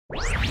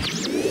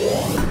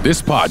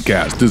This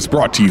podcast is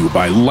brought to you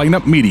by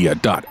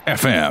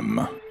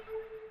lineupmedia.fm.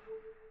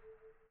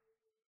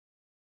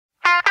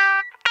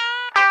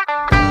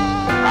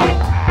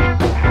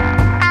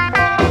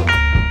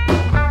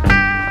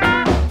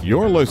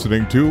 You're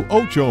listening to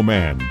Ocho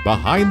Man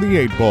Behind the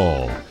Eight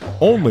Ball,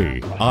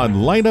 only on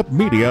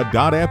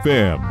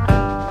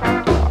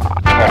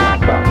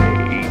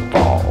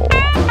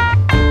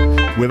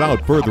lineupmedia.fm.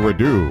 Without further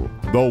ado,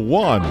 the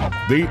one,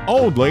 the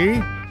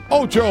only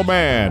Ocho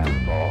Man.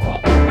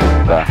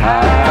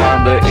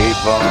 Behind the eight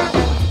ball.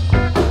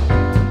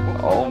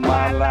 All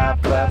my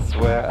life, that's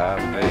where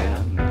I've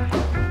been.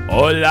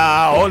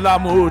 Hola, hola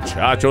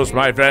muchachos,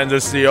 my friends,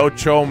 it's the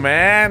Ocho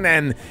Man,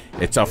 and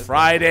it's a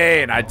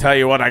Friday, and I tell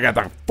you what, I got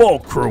the full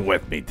crew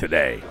with me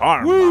today.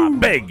 Arma,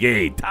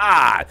 Biggie,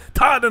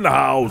 Todd in the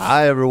house.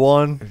 Hi,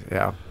 everyone.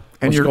 Yeah.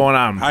 What's going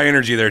on? High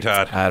energy there,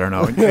 Todd. I don't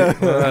know.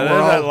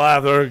 That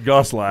laugh, or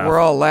Gus laugh. We're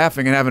all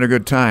laughing and having a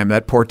good time.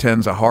 That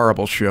portends a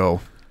horrible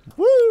show.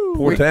 Woo!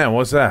 Portend,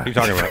 what's that? What are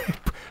you talking about?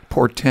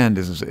 Portend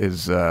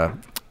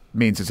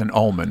means it's an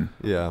omen.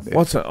 Yeah.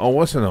 What's an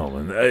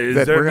omen? Is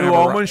That there we're a gonna new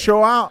have a- omen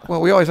show out? Well,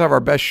 we always have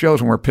our best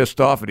shows when we're pissed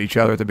off at each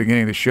other at the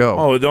beginning of the show.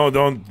 Oh, don't.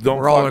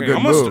 We're all in a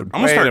fucking- good mood.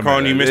 I'm gonna start Wait a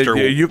calling you minute.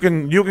 Mr.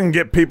 You can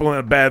get people in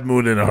a bad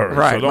mood in a hurry.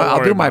 Right. So don't Well, I'll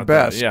worry do my about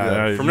that. best.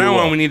 Yeah. From now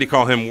on, we need to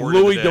call him Word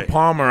Louis of the De Day.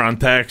 Palmer on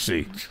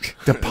Taxi.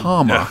 De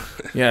Palma.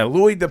 Yeah,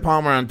 Louis De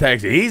Palmer on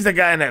Taxi. He's the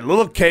guy in that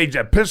little cage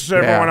that pisses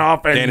everyone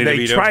off, and Danny they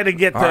DeVito. try to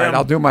get All to right, him.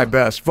 I'll do my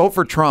best. Vote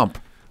for Trump.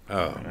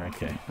 Oh,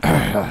 Okay.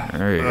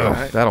 There you go.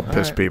 That'll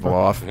piss people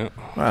off.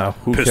 Well,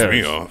 who pissed cares?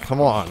 me off.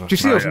 Come on. Did you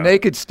see those yeah.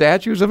 naked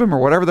statues of him or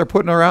whatever they're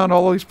putting around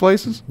all these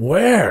places?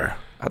 Where?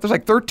 There's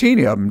like 13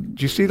 of them.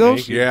 Did you see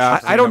those? Yeah,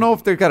 I've I don't know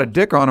if they've got a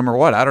dick on them or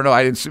what. I don't know.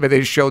 I didn't see. They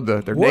just showed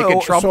their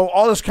naked Trump. So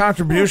all this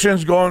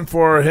contributions going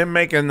for him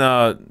making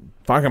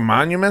fucking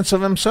monuments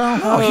of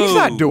himself? Oh, he's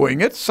not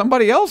doing it.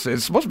 Somebody else is.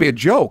 It's supposed to be a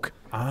joke.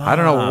 I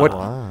don't know what.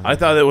 I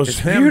thought it was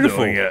him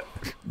beautiful. doing it.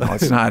 No,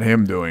 it's not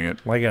him doing it.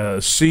 Like a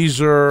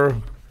Caesar.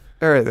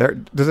 There.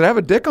 Does it have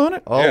a dick on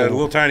it? Oh, Yeah, a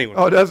little tiny one.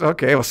 Oh, it does?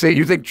 Okay. Well, see,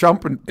 you think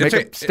Trump would make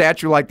It's a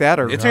statue like that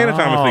or It's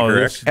anatomically Oh,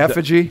 correct.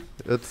 effigy?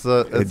 it's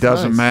It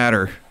doesn't nice.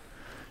 matter.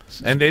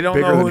 And they don't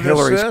Bigger know than who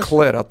Hillary's this is?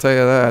 clit, I'll tell you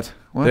that.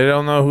 What? They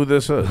don't know who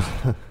this is.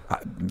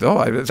 No,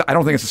 I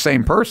don't think it's the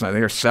same person. I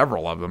think there's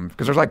several of them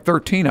because there's like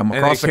 13 of them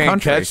And across they the can't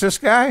country. catch this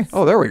guy?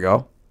 Oh, there we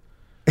go.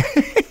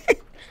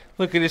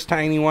 Look at this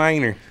tiny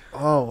whiner.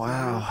 Oh,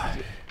 wow.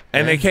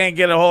 And they can't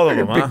get a hold of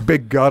him, huh?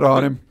 Big gut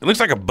on him. It looks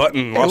like a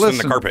button Hey, lost in listen,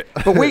 the carpet.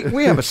 But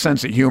we have a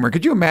sense of humor.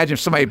 Could you imagine if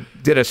somebody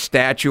did a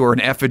statue or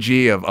an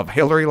effigy of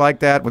Hillary like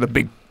that with a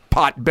big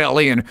pot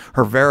belly and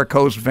her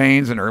varicose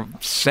veins and her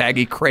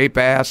saggy crepe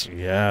ass?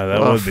 Yeah, that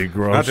would be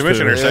gross. Not to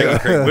mention her too. saggy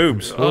crepe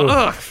boobs.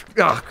 Ugh,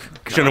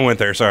 Shouldn't have went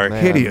there. Sorry.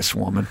 hideous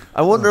woman.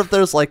 I wonder if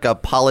there's like a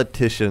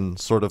politician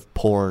sort of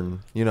porn,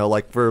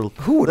 like for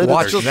Who would it's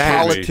watch just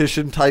that?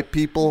 politician type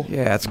people.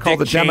 Yeah, it's called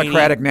Dick the Cheney.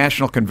 Democratic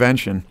National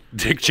Convention.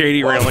 Dick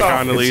Cheney railing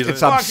Condoleezza.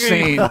 It's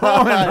obscene.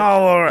 Fucking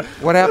all over.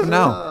 What happened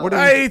now? What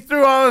He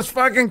threw all this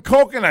fucking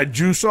coconut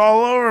juice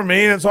all over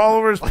me, and it's all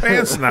over his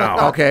pants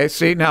now. Okay,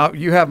 see, now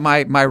you have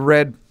my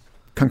red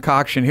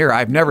concoction here.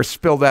 I've never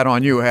spilled that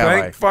on you, have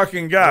Thank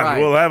fucking God. Right.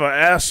 We'll have an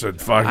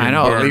acid fucking I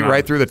know, burn lead on.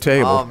 right through the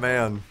table. Oh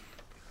man,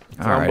 It's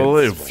All right,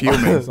 unbelievable. it's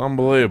fuming. It's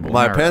unbelievable.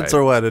 my All pants right.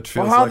 are wet. It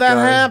feels Well, how'd like that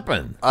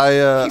happen? I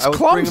He's I was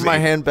clumsy. bringing my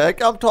hand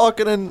back. I'm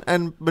talking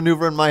and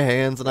maneuvering my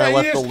hands, and I Hey,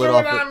 left you the just lid threw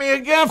off it on it. me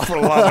again, for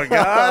the love of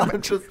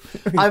God.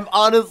 I'm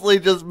honestly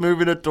just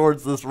moving it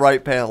towards this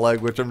right pant leg,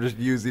 which I'm just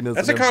using as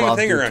That's an a common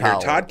thing impromptu around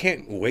here. towel. Todd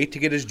can't wait to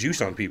get his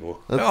juice on people.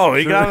 Oh,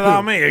 he got it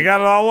on me. He got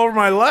it all over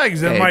my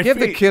legs and Hey, my give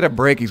feet. the kid a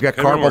break. He's got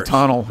Could've been carpal worse.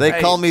 tunnel. They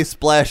call me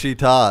Splashy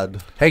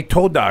Todd. Hey,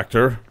 toe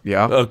doctor.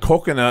 Yeah.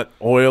 Coconut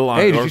oil on.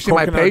 Hey, did or you see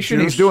my coconut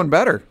patient? juice. He's doing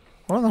better.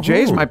 Well,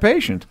 Jay's who? my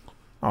patient.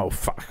 Oh,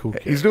 fuck. Who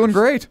cares? He's doing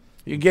great.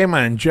 You gave him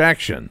an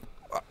injection.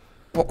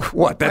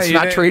 What? That's Hey,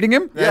 not you treating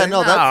him? Yeah,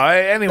 no,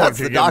 that's anyone that's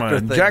could the give him doctor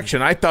an thing.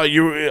 injection. I thought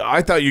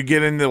you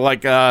get into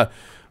like What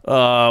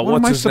what's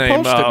am I his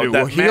name? supposed to do? that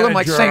Well, heal him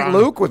like manager St. on-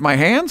 Luke with my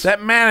hands?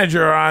 That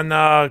manager on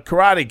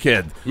Karate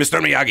Kid, Mr.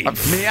 Miyagi.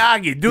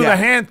 Miyagi, do Yeah. the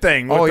hand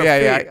thing. With Oh the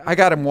yeah, feet. yeah. I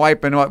got him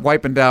wiping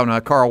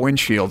down Carl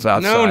windshields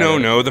outside.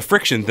 No. The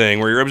friction thing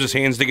where he rubs his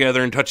hands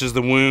together and touches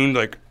the wound.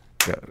 Like,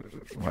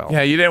 Well,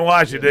 Yeah, you didn't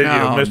watch it, did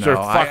No, you, Mr.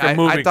 no. Fucking I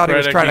movie thought he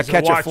was critic? trying to He's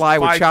catch a watched fly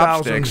with 5,000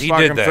 chopsticks. He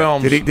fucking did that.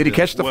 films. did he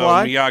catch the well,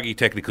 fly? Miyagi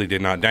technically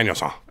did not.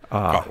 Daniel-san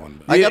caught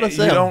one. I gotta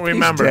say, you don't He's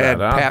remember dead.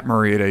 that, huh? Pat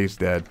Morita, he's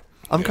dead.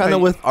 I'm kind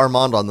of with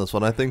Armand on this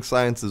one. I think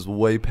science is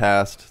way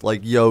past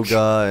like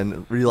yoga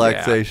and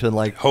relaxation.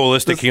 Like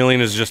Holistic this- healing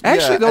is just.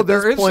 Actually, though, at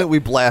there this is point we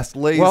blast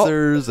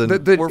lasers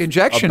and the we're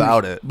injection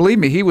about it. Believe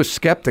me, he was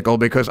skeptical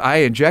because I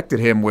injected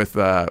him with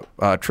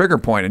trigger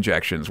point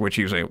injections, which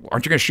he was like,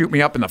 "Aren't you going to shoot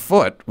me up in the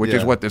foot?" Which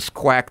is Yeah. what this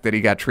quack that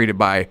he got treated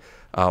by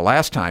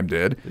last time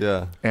did.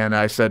 Yeah. And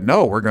I said,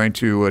 "No, we're going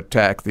to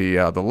attack the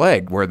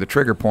leg where the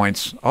trigger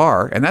points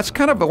are," and that's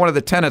kind of one of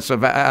the tenets of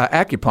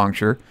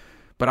acupuncture.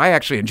 But I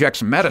actually inject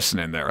some medicine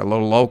in there, a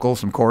little local,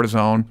 some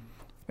cortisone.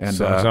 And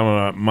some of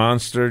that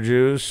Monster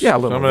Juice. Yeah, a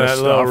little some of of that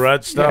this little stuff.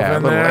 red stuff Yeah, a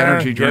in little there.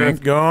 energy Get drink.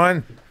 it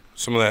going.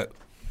 Some of that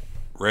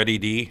Ready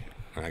D.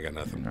 I got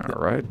nothing.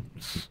 all right.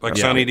 Like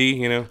Sunny D,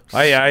 you know?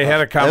 I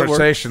had a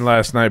conversation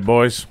last night,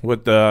 boys,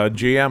 with the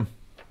GM.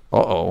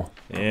 Uh-oh.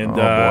 And Oh,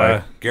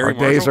 boy. Gary Our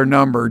days Marshall? are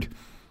numbered.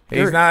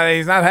 he's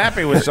not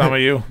happy with some of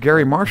you.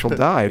 Gary Marshall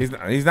died.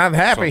 He's not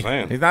happy. I'm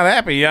saying. He's not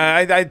happy.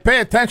 I'd pay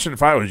attention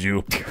if I was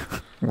you.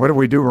 What did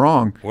we do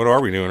wrong? What are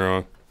we doing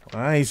wrong?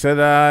 He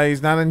said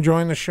he's not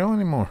enjoying the show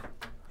anymore.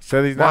 He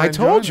said he's Well, not I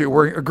told you, enjoying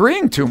we're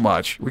agreeing too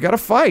much. We got to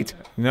fight.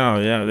 it. No,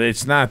 yeah,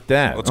 it's not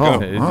that. Let's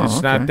go.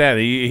 It's not okay. that.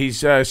 He's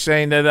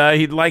saying that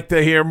he'd like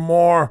to hear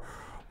more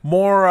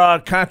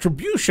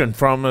contribution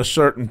from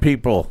certain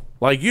people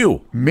like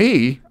you.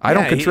 Me? I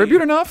don't Yeah,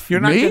 contribute enough? You're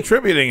not Me?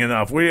 contributing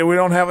enough. We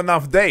don't have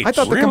enough dates. I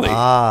thought the Really?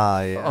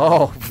 Yeah.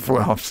 Oh,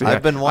 well, see.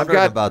 I've been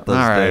wondering about those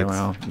all right, dates.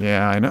 well,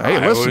 yeah, I know. Hey,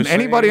 I listen, was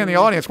anybody in the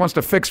saying- audience wants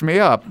to fix me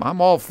up, I'm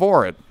all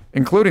for it,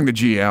 including the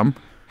GM.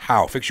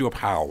 How? Fix you up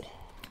how?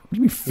 What do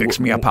you mean fix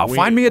me up? How? we-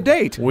 Find me a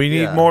date. We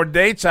need more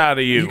dates out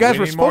of you. You guys We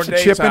were need more supposed to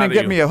dates chip in out and of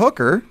get you. me a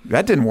hooker.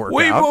 That didn't work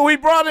out. We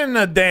brought in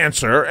a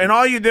dancer, and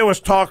all you did was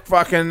talk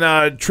fucking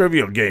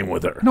trivia game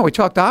with her. No, we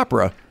talked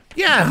opera.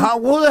 Yeah,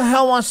 who the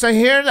hell wants to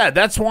hear that?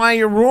 That's why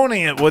you're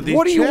ruining it with these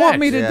What do you want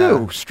me to Yeah.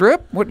 do?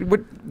 Strip? What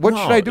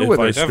should I do with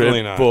if it? I Definitely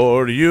strip not.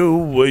 for you,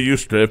 will you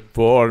strip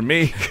for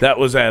me? That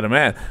was Adam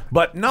Ant.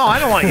 But no, I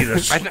don't want you to I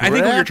strip.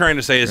 think what you're trying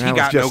to say is That he was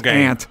got no just game.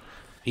 Ant.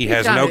 He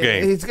has no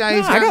game. I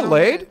got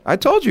laid. I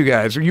told you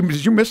guys. Did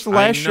you miss the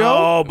last show?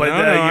 No, but No,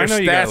 I your know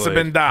you got stats have laid.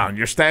 been down.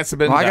 Your stats have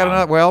been Well, I down. got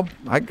another. Well,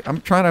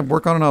 I'm trying to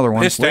work on another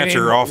one. His stats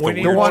are off the we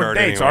need weird more chart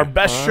dates. anyway. Our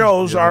best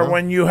shows are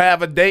when you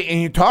have a date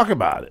and you talk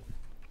about it.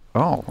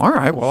 Oh, all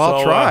right. Well, I'll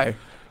So, try.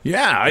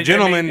 Yeah,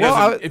 gentleman well,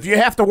 doesn't- if you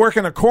have to work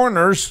in the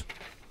corners,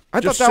 I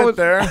just thought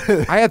that sit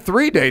was there. I had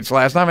 3 dates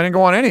last time. I didn't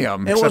go on any of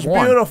them. It except was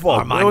one. beautiful.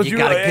 Armand, It was you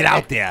gotta get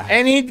out there.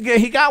 And he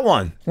got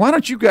one. Why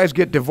don't you guys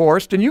get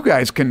divorced and you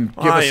guys can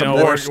give us you some know,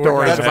 more we're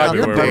stories That's gonna about not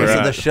your the where we're base dates?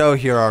 of at. the show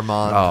here,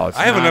 Armand. Oh, it's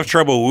I have not. enough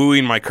trouble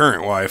wooing my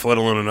current wife, let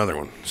alone another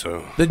one.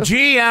 So The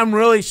GM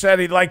really said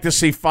he'd like to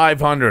see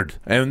 500,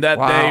 and that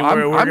Wow, day I'm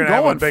we're going to have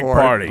a going big for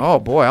it. party. Oh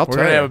boy, I'll we're tell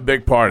going to you. have a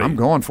big party. I'm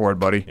going for it,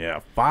 buddy. Yeah,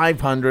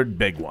 500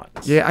 big ones.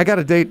 Yeah, I got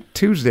a date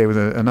Tuesday with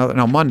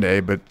Monday,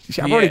 but I've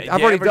Yeah, already do you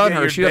I've already ever done get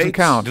her. your She doesn't dates?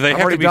 count. do they I've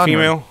have already to be done her.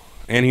 female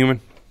and human?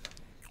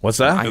 What's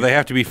that? Do they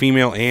have to be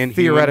female and human?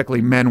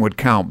 Theoretically, men would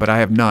count, but I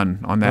have none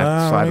on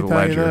that side of the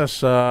let me tell you ledger.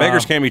 this.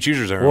 Beggars can't be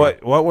choosers there.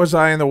 What was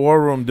I in the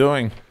war room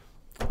doing?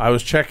 I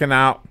was checking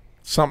out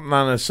something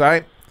on the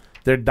site.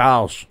 They're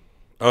dolls.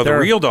 Oh, the They're-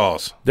 real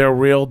dolls. They're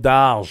real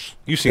dolls.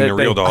 You've seen the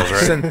real dolls,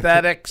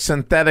 right?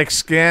 Synthetic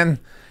skin.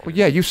 Well,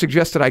 yeah, you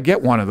suggested I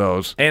get one of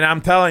those. And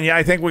I'm telling you,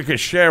 I think we could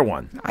share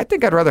one. I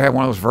think I'd rather have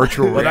one of those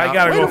virtual. But I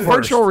gotta go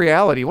virtual first.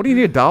 reality. What do you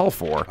need a doll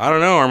for? I don't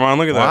know, Armand.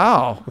 Look at that.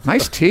 Wow,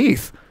 nice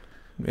teeth.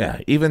 Yeah,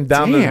 even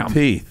down Damn. to the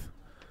teeth.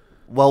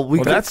 Well,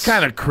 Well, that's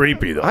kind of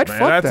creepy, though, I'd man.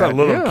 fuck That's that, a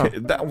little yeah.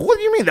 kid. What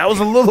do you mean? That was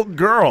a little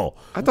girl.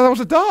 I thought that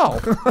was a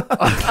doll.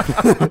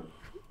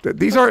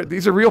 These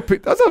are real.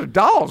 Those are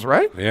dolls,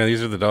 right? Yeah,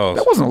 these are the dolls.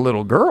 That wasn't a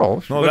little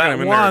girl. No, Look at that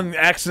him in one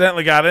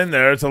accidentally got in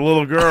there. It's a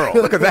little girl.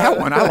 Look at that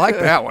one. I like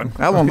that one.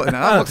 That one.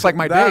 That looks like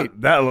my date. Hey,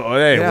 Yeah.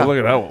 well, look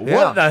at that one. Yeah.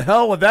 What the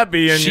hell would that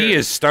be in She your...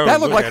 is stoned. That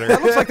Look looks at like her.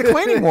 that looks like the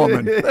cleaning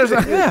woman.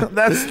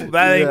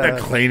 That ain't the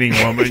cleaning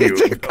woman. You.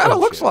 It kind of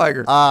looks like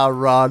her.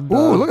 Ron.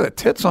 Ooh, look at the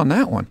tits on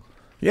that one.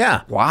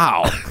 Yeah.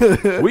 Wow.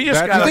 We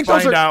just got to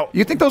find out.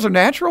 You think those are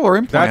natural or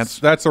implants?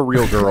 That's a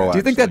real girl. Do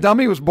you think that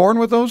dummy was born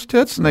with those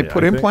tits and they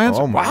put I think- implants?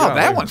 oh my Wow, God.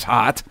 that one's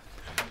hot.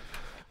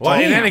 Well,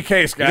 in Damn. any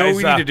case, guys, You know what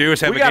we need to do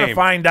is have we a gotta game.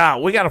 find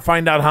out. We got to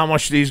find out how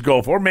much these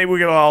go for. Maybe we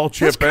can all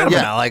chip in.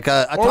 Yeah, like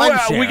a Or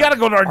timeshare. we got to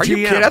go to our Are you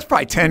GM. kidding? That's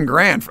probably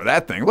 $10,000 for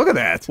that thing. Look at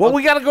that. Well,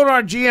 we got to go to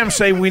our GM.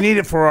 Say we need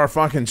it for our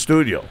fucking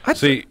studio.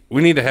 See,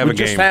 we need to have We a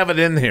just game. have it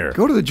in here.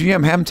 Go to the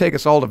GM, have him take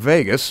us all to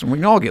Vegas, and we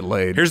can all get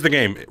laid. Here's the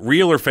game: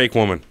 real or fake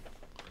woman.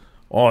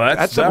 Oh,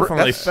 that's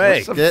definitely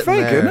fake. That's Getting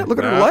fake, there. isn't it? Look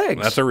at her Nah,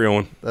 legs. That's a real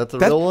one. That's a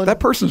that, real one? that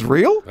person's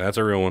real? That's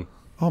a real one.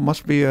 Oh,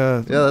 must be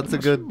Yeah, that's a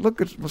good-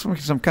 Look at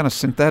some kind of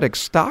synthetic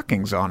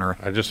stockings on her.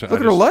 Look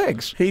at her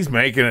legs. He's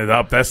making it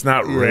up. That's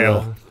not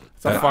real.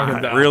 It's a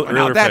fucking real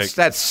Now or that's fake.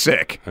 that's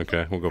sick.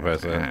 Okay, we'll go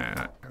past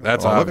that.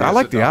 That's Oh, look,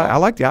 obvious. I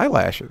like the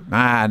eyelashes.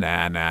 Nah.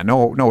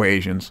 No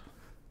Asians.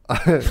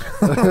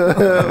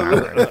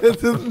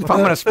 If I'm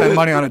going to spend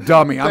money on a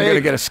dummy, I'm going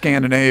to get a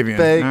Scandinavian.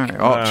 Fake. All right.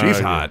 Oh, she's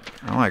hot.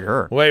 I like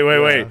her.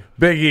 Wait.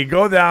 Biggie,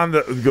 go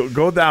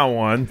down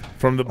one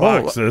from the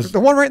boxes. The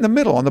one right in the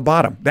middle on the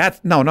bottom. That's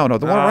no. The one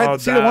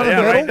right. See the one in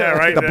the yeah, middle. right there,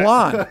 right the there.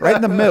 blonde, right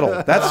in the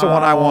middle. That's the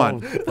one I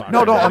want. No,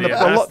 on the.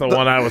 That's the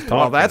one I was talking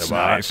Well, that's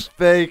about. nice.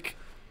 Fake.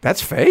 That's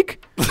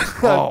fake?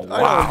 Oh,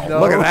 wow. know.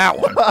 Look at that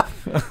one.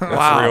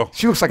 Wow. real.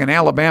 She looks like an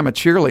Alabama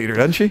cheerleader,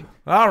 doesn't she?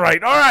 All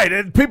right.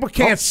 And people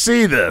can't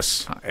see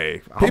this.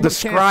 Hey, I'll People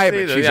describe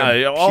can't it. see She's that. a-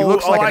 Yeah, she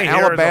looks all like I an hear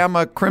is a-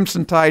 Alabama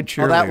Crimson Tide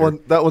cheerleader. Oh,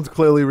 that one's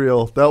clearly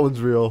real. That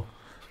one's real.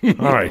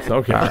 All right,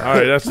 okay. All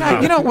right, that's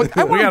enough. You know what?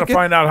 I we wanted got to to get-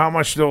 find out how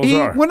much those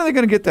are. When are they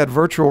going to get that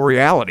virtual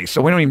reality?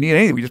 So we don't even need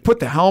anything. We just put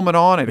the helmet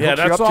on and Yeah,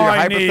 hooks you that's up all to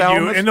your I need. You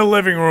hypothalamus. in the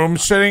living room,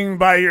 sitting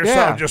by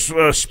yourself, just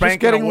Just spanking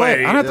getting away.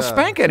 laid. I don't have to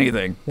spank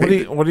anything. What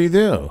do you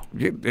do?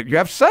 You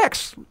have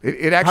sex.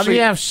 It actually How do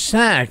you have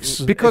sex?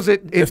 because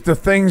if the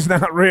thing's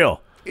not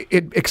real.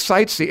 it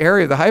excites the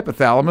area of the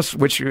hypothalamus,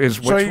 which is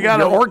So you got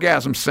your a-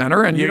 orgasm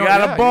center, and You know,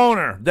 got yeah, a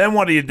boner. Then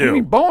what do you You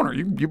mean do? boner?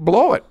 You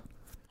blow it.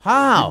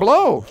 How? You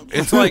blow.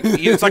 It's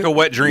like a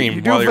wet dream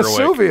You do while you're awake.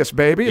 Vesuvius,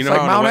 baby. You It's know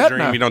like how in a Mount wet Etna.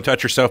 dream you don't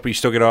touch yourself, but you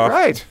still get off.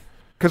 Right.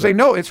 Because they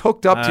know it's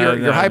hooked up to your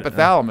no,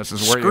 hypothalamus.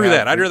 Is where Screw you that.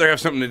 have- I'd rather have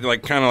something that,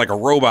 like kind of like a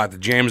robot that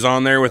jams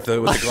on there with the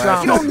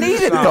glass. You don't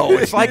need it though.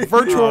 It's like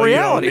virtual No, you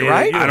don't reality, need it.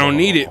 right? I don't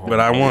need it, but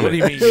I want What do it.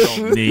 you mean you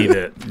don't need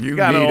it? You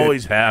gotta need it.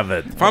 always have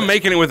it. If I'm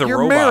making it with a You're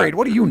robot, married.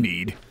 What do you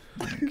need?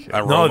 a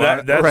No,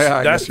 robot. that's Right,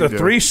 I that's guess you the do.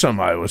 threesome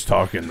I was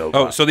talking about.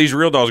 Oh, so these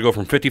real dolls go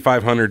from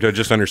 5,500 to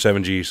just under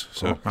 7 Gs.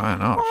 So I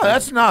know. Oh,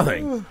 that's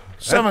nothing.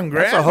 $7 grand.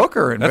 That's a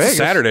hooker in that's Vegas. a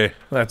Saturday.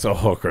 That's a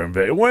hooker in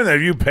Vegas. When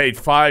have you paid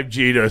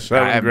 $5G to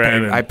 $7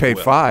 grand? I paid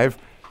 $5.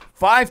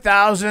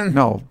 5,000.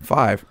 No,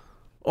 $5.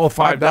 Oh,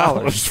 $5.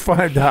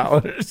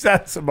 $5.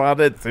 That's about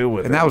it too.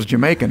 With And that was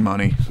Jamaican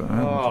money.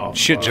 So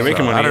Shit,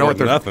 Jamaican money I don't know what ain't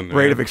the nothing.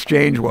 rate man. of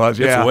exchange was.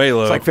 Yeah, way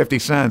low. It's like 50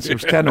 cents. It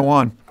was 10 to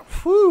 1.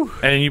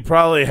 and you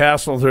probably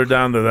hassled her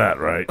down to that,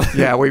 right?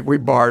 Yeah, we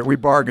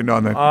bargained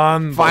on the.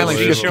 Finally,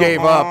 she just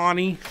Unbelievable. gave up.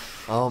 Honey.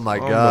 Oh my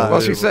god. Well,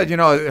 she said,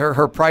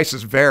 her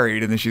prices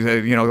varied, and then she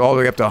said, all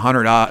the way up to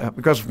 100,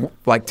 because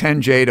like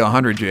 10J to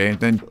 100J, and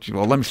then she,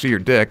 let me see your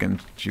dick, and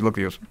she looked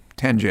at us,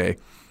 10J.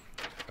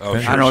 Oh,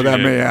 sure I know what she that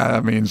did. means. Yeah,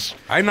 that means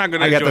I'm not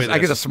going to I enjoy get this. I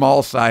get a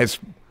small size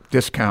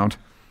discount.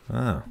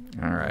 Oh.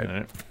 All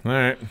right. All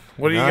right.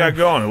 What do you got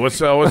going? What's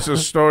the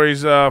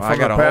stories from I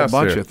got the a whole past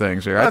bunch here? of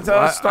things here. Let's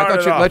I start thought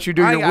it you'd off. let you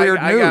do your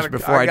weird news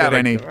before I did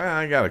any.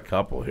 I got a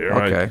couple here.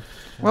 Okay.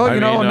 Well, I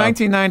in mean,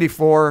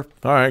 1994,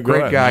 all right, go great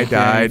ahead. guy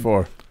died.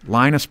 1994.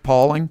 Linus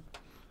Pauling.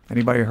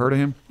 Anybody heard of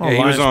him? Oh, Yeah, he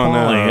was Linus on,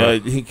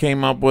 Pauling. He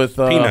came up with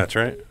Peanuts,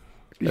 right?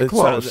 You're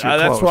close. You're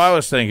That's close. what I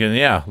was thinking.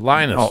 Yeah,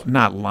 Linus. Oh,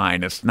 not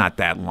Linus. Not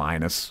that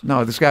Linus.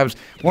 No, this guy was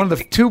one of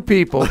the two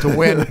people to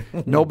win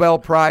Nobel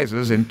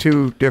Prizes in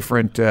two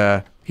different.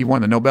 He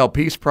won the Nobel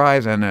Peace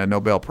Prize and a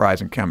Nobel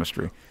Prize in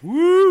Chemistry.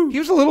 Woo! He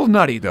was a little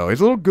nutty, though.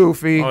 He's a little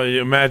goofy. Oh, you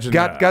imagine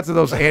got that. to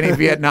those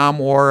anti-Vietnam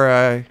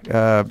War,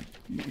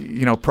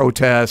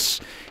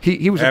 protests.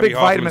 He was a Abby big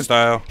Hoffman vitamin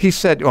style. He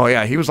said, "Oh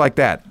yeah, he was like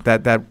that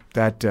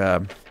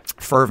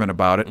fervent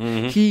about it."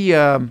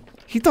 Mm-hmm.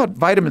 He thought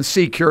vitamin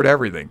C cured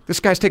everything.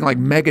 This guy's taking like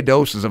mega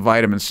doses of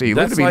vitamin C. He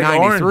lived That's to be like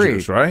 93. orange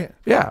juice, right?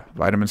 Yeah,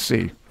 vitamin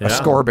C, Yeah.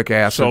 ascorbic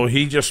acid. So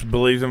he just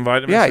believes in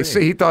vitamin yeah,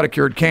 C. he thought it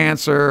cured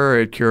cancer.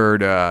 It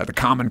cured the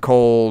common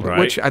cold, Right.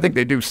 which I think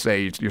they do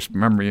say. You're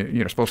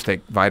supposed to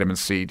take vitamin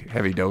C,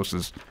 heavy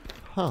doses.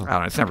 I don't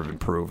know. It's never been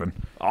proven.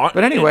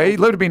 But anyway, he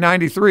lived to be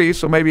 93,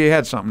 so maybe he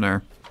had something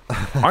there.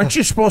 Aren't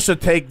you supposed to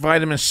take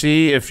vitamin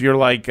C if you're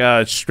like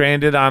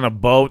stranded on a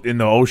boat in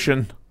the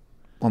ocean?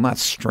 Well, not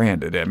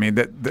stranded. I mean,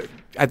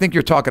 I think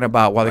you're talking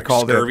about what they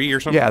call scurvy or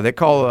something? Yeah, they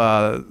call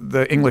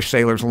the English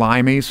sailors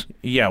limeys.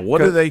 Yeah. What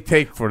do they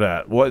take for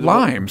that? What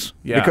Limes,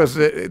 Yeah. because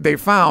they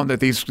found that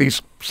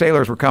these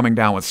sailors were coming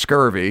down with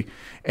scurvy,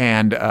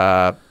 and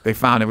they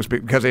found it was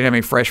because they didn't have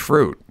any fresh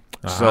fruit.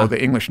 So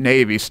the English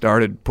Navy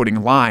started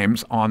putting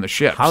limes on the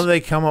ships. How do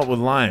they come up with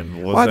lime?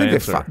 Was Well, I the think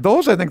answer.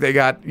 those I think they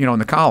got in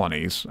the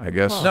colonies. I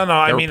guess. No,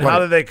 I They were mean, putting- how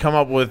did they come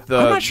up with?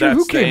 I'm not sure who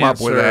that's the came up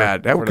with answer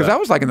that for because that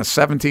was like in the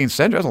 17th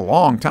century. That was a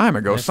long time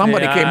ago.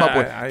 Somebody came up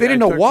with. I They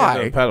didn't know took you to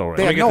why. the pedal They race.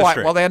 had Let me no. get this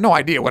straight. Well, they had no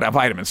idea what a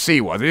vitamin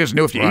C was. They just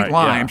knew if you Right, eat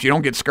limes, yeah. you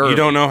don't get scurvy. You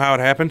don't know how it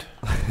happened?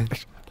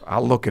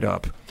 I'll look it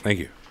up. Thank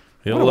you.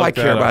 You'll What do I look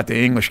care that up. about the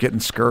English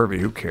getting scurvy?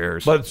 Who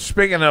cares? But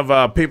speaking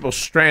of people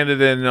stranded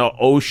in the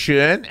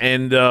ocean,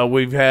 and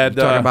we've had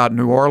Talking about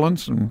New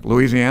Orleans and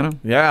Louisiana.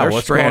 yeah, They're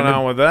what's stranded. going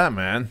on with that,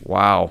 man?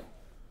 Wow.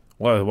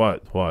 What?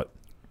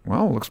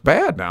 Well, it looks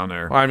bad down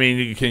there. I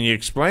mean, can you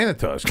explain it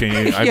to us? Can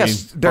you? I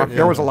yes, mean,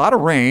 there was a lot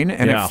of rain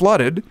and Yeah. it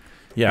flooded.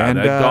 yeah, and,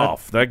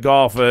 that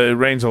golf, it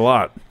rains a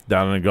lot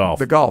down in the Gulf.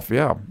 The Gulf,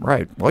 yeah,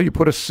 right. Well, you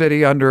put a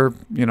city under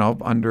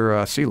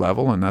sea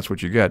level, and that's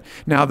what you get.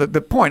 Now, the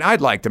point I'd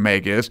like to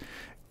make is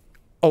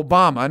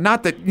Obama.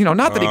 Not that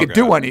he could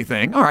do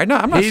anything. All right, no,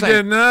 I'm not He saying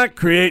did not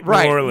create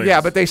right. New Orleans.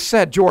 Yeah, but they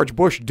said George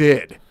Bush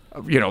did.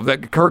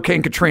 That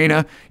Hurricane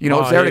Katrina,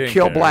 was there he to didn't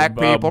kill care. black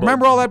people.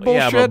 Remember all that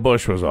bullshit? Yeah, but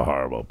Bush was a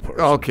horrible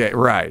person. Okay,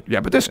 right. Yeah,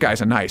 but this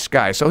guy's a nice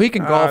guy, so he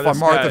can golf on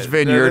Martha's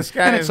Vineyard, This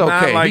guy and it's is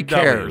not okay. like He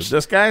cares. W.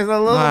 This guy's a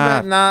little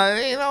Nah.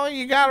 bit,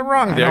 you got it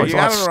wrong I there. know it's you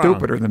a lot got it wrong.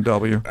 stupider than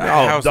W. Oh,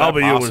 How's that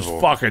W was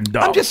possible? fucking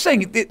dumb. I'm just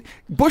saying,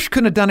 Bush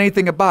couldn't have done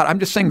anything about it. I'm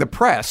just saying the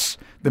press,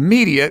 the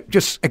media,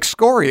 just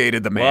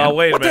excoriated the man. Well,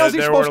 wait what a the hell is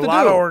minute. he There were supposed a to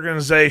lot do? of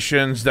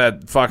organizations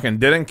that fucking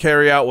didn't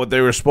carry out what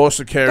they were supposed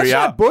to carry That's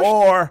out,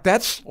 not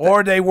Bush.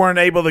 or they weren't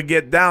able to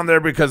get down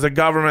there because the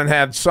government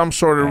had some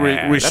sort of Yeah,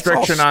 that's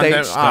restriction all on state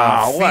them.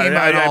 stuff, what? FEMA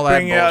and all that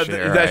bring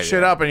bullshit, that right,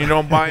 shit yeah. up, and you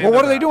don't buy. Well, into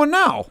what are they that. doing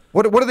now?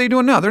 What are they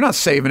doing now? They're not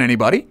saving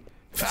anybody.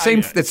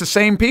 It's the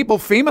same people.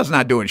 FEMA's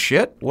not doing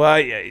shit.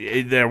 Well,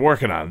 they're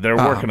working on it. They're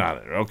working on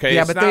it. Okay.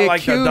 Yeah, It's but not they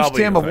like the accused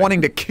W him of thing.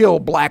 wanting to kill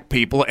black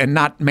people and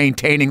not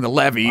maintaining the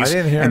levees. I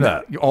didn't hear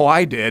that. Oh,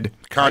 I did.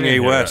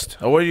 Kanye West.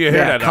 Oh, where do you hear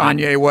Yeah, that? on?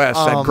 Kanye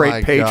West, that Oh, great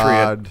my patriot.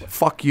 God.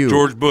 Fuck you.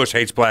 George Bush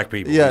hates black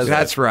people. Yes,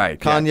 That's right.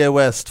 Kanye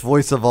West,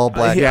 voice of all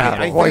black Yeah,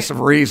 people. the voice of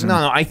reason.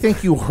 No, I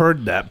think you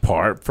heard that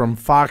part from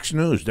Fox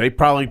News. They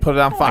probably put it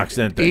on Fox,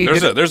 didn't they?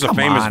 There's a Come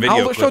famous on, video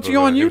I'll clip show it to of you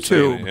on him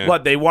saying YouTube. it, yeah.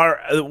 What they were?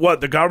 What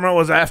the government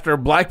was after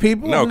black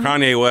people? No,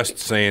 Kanye West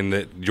saying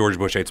that George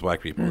Bush hates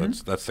black people.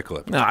 That's the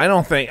clip. No, I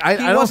don't think. I He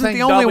don't wasn't think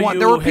the only W one.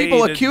 There were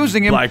people hated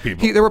accusing him. Black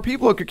people. There were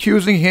people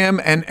accusing him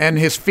and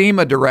his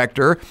FEMA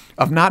director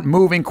of not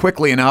moving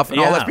quickly enough and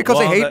all Yeah, that because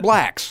well, they hate that-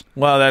 blacks.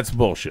 Well, that's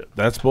bullshit.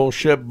 That's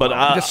bullshit. But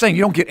I'm just saying,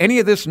 you don't get any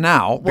of this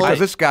now because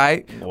this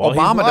guy, Well, he's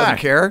Obama, doesn't black.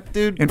 care.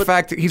 Dude, In but-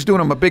 fact, he's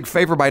doing him a big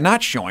favor by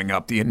not showing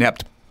up, the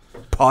inept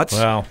putz.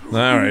 Well,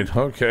 all right,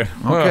 okay.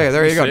 Okay,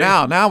 there you go. see?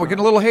 Now we're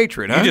getting a little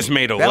hatred, huh? You just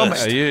made a That'll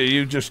list.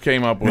 You just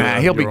came up with. Nah,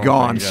 he'll be your own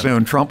gone thing, yeah.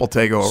 soon. Trump will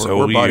take over. So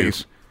We're will you.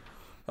 buddies.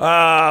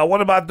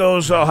 What about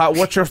those?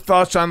 What's your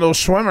thoughts on those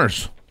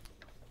swimmers?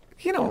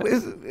 You know,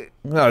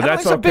 No,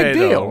 that's it's a okay. big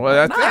deal. Though. Well,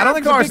 that's, No, I don't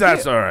think of it's a course, big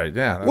that's deal. all right.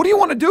 Yeah. what do you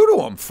want to do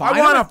to him? Fine I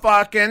want him? to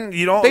fucking.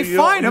 You don't. They you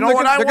fine you him. know They're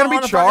what gonna, I they're going to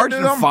wanna be fucking charged do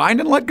and to them? fined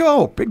and let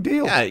go. Big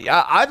deal.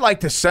 Yeah, I'd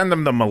like to send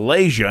them to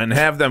Malaysia and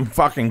have them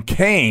fucking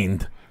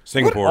caned.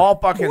 Singapore. All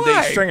fucking day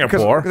Why?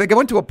 Singapore. 'Cause they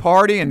went to a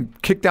party and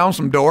kicked down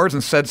some doors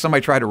and said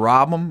somebody tried to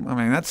rob them. I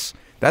mean, that's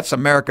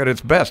America at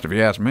its best, if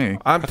you ask me.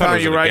 I'm thought it telling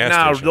was you at a right gas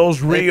now, station.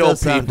 those Rio does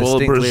sound people,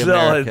 distinctly Brazil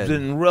has American.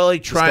 been really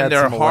trying add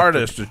their some electric-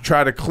 hardest to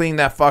try to clean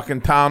that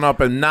fucking town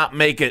up and not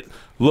make it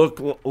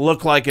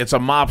look like it's a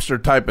mobster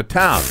type of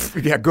town.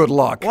 Yeah, good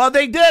luck. Well,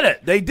 they did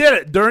it. They did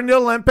it during the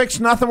Olympics.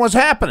 Nothing was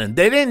happening.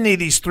 They didn't need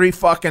these three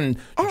fucking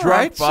All drunk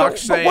right, so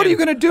fucks. but what are you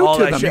saying going to do all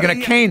to that them? shit. You're going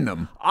to cane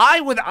them. I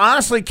would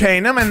honestly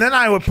cane them, and then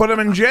I would put them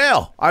in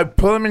jail. I'd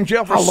put them in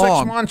jail for How 6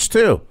 long? months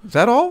too. Is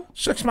that all?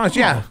 6 months,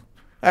 yeah.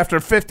 After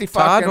 50 Todd,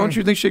 fucking. don't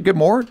you think she'd get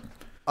more?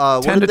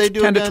 What 10 did to they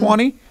do 10 to again?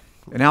 20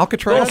 in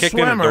Alcatraz? Kicked in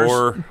a swimmers-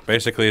 door,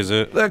 basically, is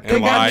it? They And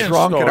got lied. in-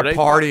 Drunk store. at a They-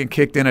 party and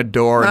kicked in a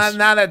door.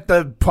 Not at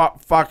the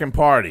fucking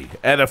party.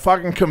 At a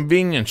fucking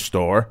convenience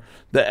store.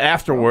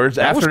 Afterwards,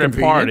 That was after the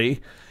convenient.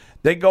 party,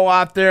 they go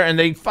out there and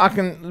they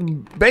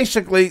fucking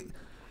basically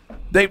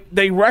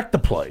they wreck the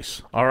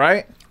place. All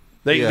right.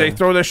 They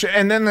throw their shit,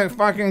 and then the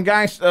fucking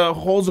guy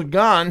holds a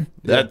gun.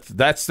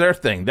 That's their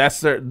thing.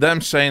 That's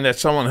them saying that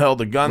someone held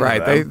a gun.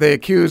 Right. To them. They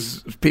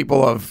accuse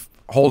people of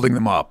holding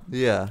them up.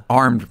 Yeah.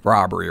 Armed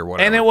robbery or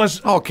whatever. And it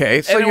was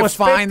okay. So and it you was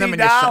find them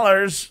and you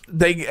 $50.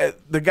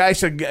 The guy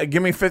said,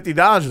 "Give me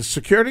 $50." The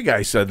security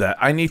guy said that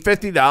I need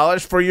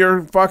 $50 for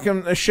your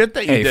fucking shit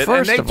that you Hey, did. And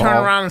first they of turn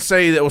all- around and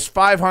say it was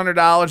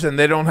 $500, and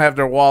they don't have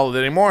their wallet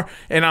anymore.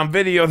 And on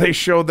video, they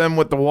show them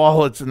with the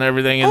wallets and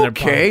everything in their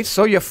Okay, pockets.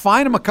 so you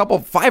fine them a couple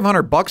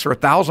 $500 or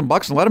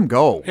 $1,000 and let them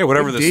go. Yeah,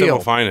 whatever Big the deal. civil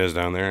fine is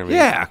down there. I mean,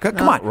 Yeah,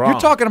 come on. wrong. You're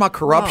talking about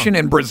corruption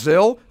in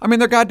Brazil. I mean,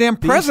 their goddamn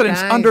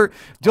president's guys- under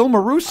Dilma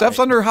Rousseff's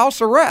under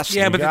house arrest.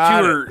 Yeah, but the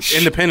got two are it.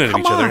 independent of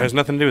Come each other. on. It has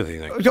nothing to do with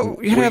anything.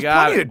 You have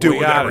plenty to do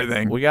with got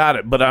everything. We got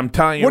it. But I'm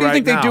telling you, What do you right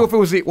think now, they do if it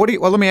was the?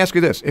 Well, let me ask you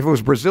this: if it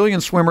was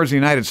Brazilian swimmers in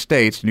the United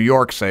States, New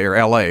York, say, or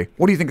L.A.,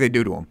 what do you think they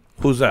do to them?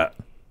 Who's that?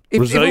 If it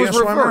Brazilian was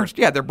swimmer? reversed,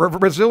 yeah, the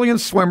Brazilian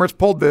swimmers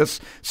pulled this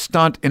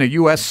stunt in a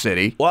U.S.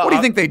 city. Well, what do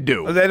you think they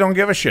do? They don't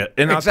give a shit.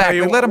 And Exactly. I'll tell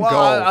you, Let 'em well, go.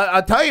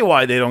 I'll tell you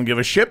why they don't give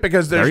a shit,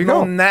 because there's you no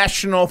go.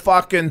 national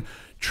fucking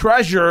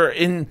treasure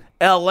in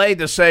L.A.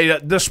 to say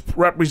that this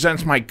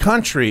represents my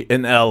country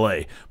in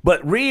L.A.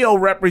 But Rio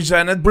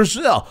represented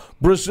Brazil.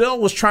 Brazil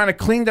was trying to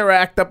clean their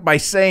act up by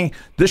saying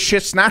this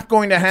shit's not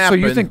going to So happen.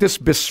 you think this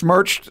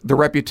besmirched the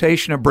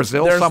reputation of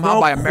Brazil There's somehow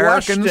no by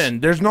Americans? question.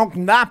 There's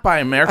not by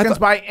Americans,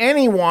 by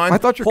anyone. I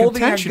thought your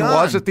holding a contention gun.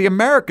 was that the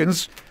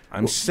Americans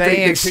I'm saying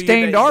they to you,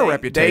 stained our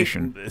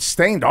reputation. They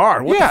stained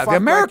our. What yeah, the fuck the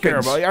do I care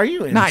Americans. about? Are you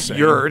insane? Not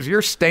yours.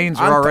 Your stains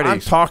are already. I'm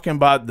talking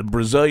about the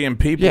Brazilian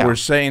people Yeah. who are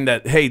saying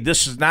that, hey,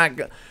 this is not.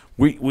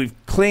 We've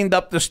cleaned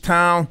up this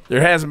town.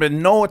 There hasn't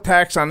been no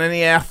attacks on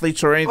any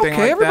athletes or anything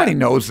okay, like everybody that.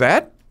 knows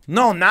that.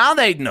 No, now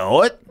they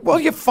know it. Well,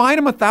 you fine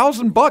them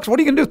 $1,000. What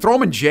are you going to do? Throw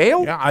them in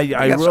jail? Yeah, I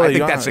I really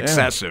think that's yeah.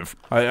 excessive.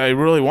 I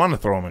really want to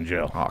throw them in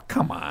jail. Oh,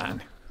 come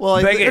on. Well,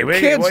 I Biggie, think- Biggie,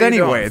 Kids what are you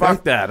doing? anyway.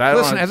 Fuck that. I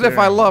Listen, don't as if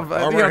I love.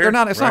 right they're here.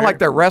 not. It's Right not like here.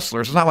 they're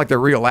wrestlers. It's not like they're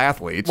real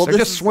athletes. well, they're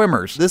this just is-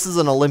 swimmers. This is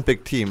an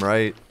Olympic team,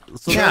 right?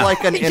 So Yeah. they're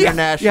like an Yeah,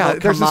 international yeah,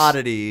 there's this-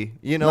 commodity.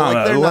 You know, No, like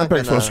the they're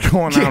Olympics not what's gonna,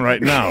 going on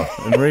right now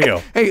in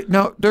Rio. Hey,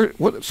 now,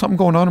 something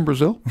going on in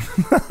Brazil?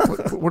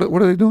 what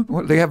are they doing?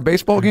 They have a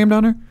baseball game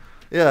down there?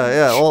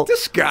 Yeah. Well,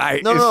 This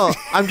guy. no.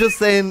 I'm just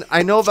saying.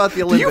 I know about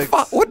the Do you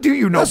Olympics. what do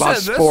you know about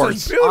This is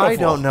sports? beautiful. I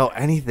don't know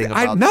anything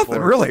about Nothing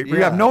sports. really. We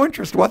have Yeah. no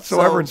interest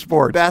whatsoever So, in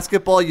sports.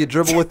 Basketball, you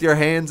dribble with your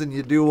hands and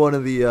you do one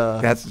of the.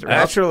 That's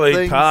Actually,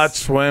 things. Todd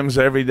swims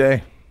every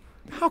day.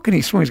 how can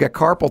he swim? He's got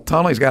carpal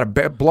tunnel. He's got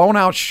a blown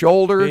out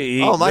shoulder.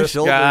 Oh, my this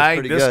shoulder is guy,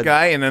 pretty this good.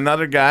 guy, and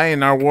another guy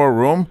in our war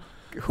room,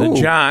 Who?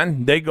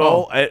 John. They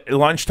go at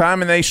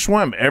lunchtime and they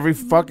swim every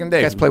fucking day.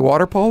 You guys play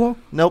water polo?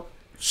 Nope.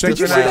 Did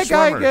you see that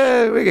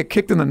guy? We get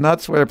kicked in the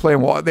nuts where they're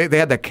playing water. They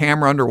had that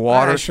camera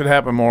underwater. That should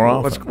happen more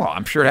often. Well,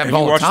 I'm sure it happens Have you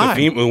all the watched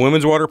time. the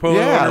women's water polo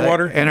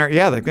underwater?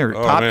 Their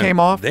Oh, top man. came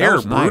off. That They're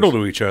was nice. brutal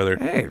to each other.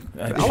 Hey,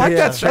 I like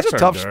that. That's a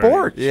tough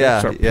sport.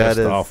 Yeah, Chicks are yeah, it pissed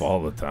is. off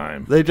all the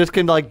time. They just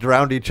can like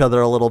drown each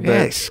other a little bit.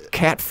 Yes,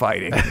 cat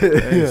fighting.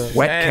 Wet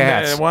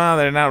cats. Well,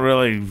 they're not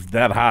really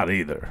that hot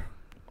either.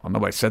 Well,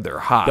 nobody said they're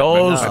hot.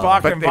 Those but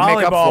fucking they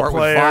make up for volleyball it with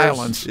players.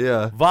 violence.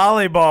 Yeah.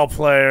 Volleyball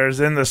players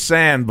in the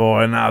sand,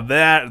 boy. Now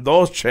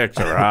those chicks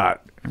are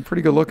hot. I'm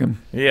pretty good looking.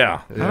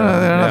 Yeah. I don't know,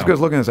 they're not as good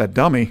as looking as that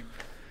dummy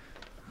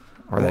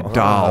or that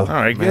doll. All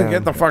right,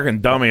 get the fucking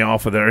dummy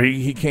off of there.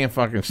 He can't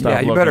fucking stop. Yeah,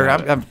 you looking better.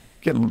 at it. I'm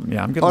getting.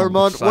 Yeah, I'm getting. Armand,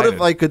 what excited.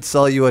 if I could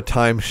sell you a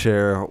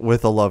timeshare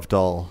with a love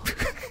doll?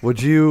 Would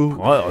you?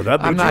 Well,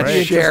 that'd be I'm not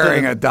great.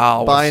 sharing a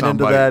doll. Buying with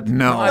into somebody. that?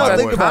 No, No, I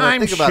think wouldn't. about it,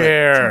 think about it.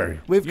 Timeshare.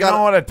 We've You got-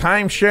 know what a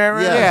timeshare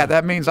is? Yeah. Yeah,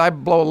 that means I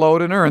blow a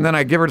load in her and then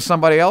I give her to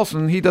somebody else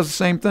and he does the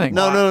same thing.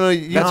 No.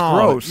 That's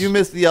gross. You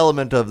missed the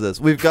element of this.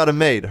 We've got a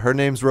maid. Her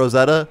name's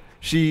Rosetta.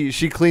 She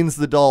cleans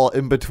the doll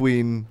in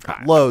between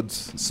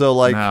loads. So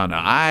like, No,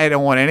 I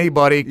don't want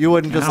anybody. You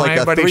wouldn't just I don't like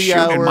a want anybody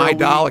shooting 3-hour my week-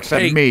 doll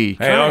except Hey, me. Hey,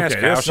 Can I ask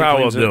okay, how that's she how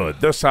we'll cleans do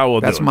it. That's how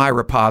we'll That's do it. my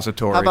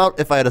repository. how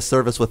about if I had a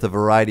service with a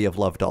variety of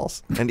love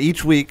dolls, and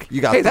each week you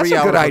got Hey, 3 that's a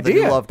hours good with a new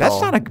idea. love That's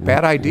doll. not a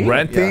bad idea.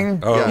 Renting?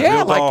 Oh, Yeah,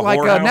 Real Doll like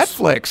Whorehouse?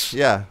 Netflix.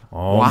 Yeah.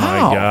 Oh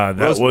Wow. my God,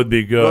 that would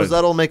be good.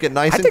 Rosette'll make it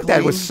nice I and think clean.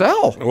 that would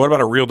sell. What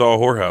about a real doll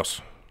whorehouse?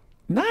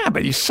 Nah,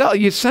 but you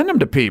send them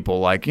to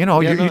people. Like, you Yeah,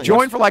 you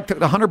join for like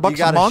 $100 a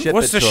gotta month. ship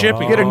What's it the to 'em.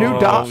 shipping? You get a new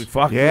doll.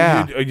 Fuck,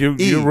 Yeah.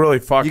 you really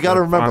fucked. You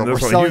gotta up remember, on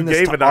this we're one. selling You this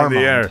gave to it on the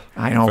Armand. air.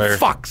 I know. Fair.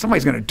 Fuck.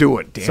 Somebody's gonna do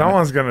it. Damn it.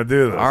 Someone's gonna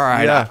do this. All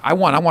right. Yeah. I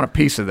want a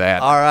piece of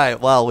that. All right.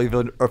 Well, we've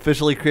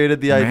officially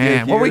created the idea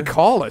Man, here. what do we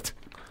call it?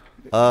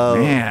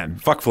 Man.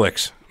 Fuck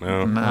flicks.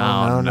 No. No.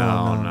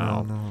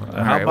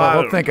 How right,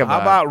 about we'll think how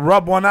about about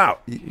rub one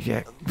out?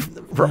 Yeah.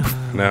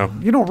 No.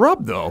 You don't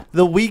rub though.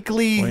 the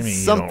weekly do you mean you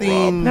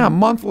something? Yeah,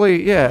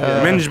 monthly.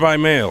 Yeah. Minge by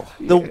mail.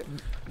 The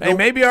Hey,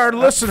 maybe our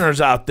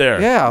listeners out there.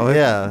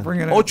 Yeah.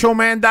 Bring it in.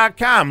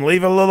 Ochoman.com.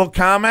 Leave a little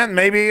comment.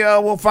 Maybe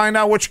we'll find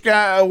out which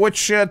guy,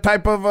 which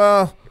type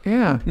of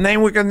Yeah.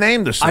 name we can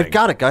name this thing. I've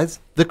got it, guys.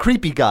 The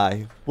creepy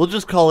guy. We'll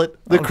just call it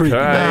the creepy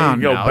Okay, guy.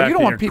 you go No, back you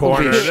don't in want your people to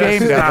be corner.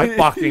 ashamed That's of not it.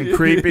 fucking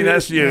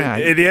creepiness, you Yeah.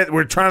 idiot.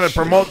 We're trying to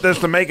promote this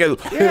to make it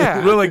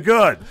Yeah. really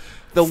good.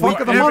 The Fuck week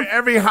of the month.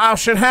 Every house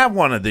should have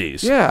one of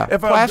these. Yeah, If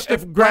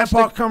plastic- Grandpa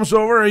plastic- comes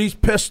over, he's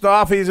pissed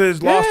off. He's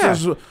lost Yeah.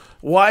 his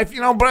wife. You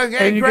know, but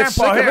hey, And you get sick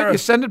Grandpa of it, here. you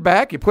send it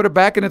back, you put it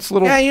back in its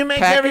little Yeah, you make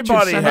package and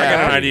everybody send it I got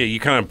back. an idea. You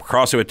kind of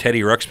cross it with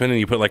Teddy Ruxpin and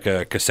you put like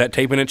a cassette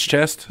tape in its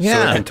chest so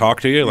Yeah. it can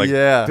talk to you. Like,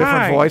 Yeah. Different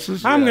 "Hi,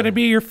 voices. I'm going to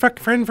be your fuck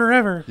friend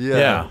forever.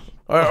 Yeah.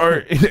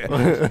 Or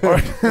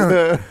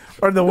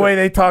or the way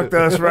they talk to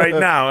us right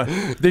now.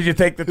 Did you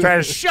take the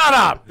trash? Shut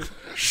up.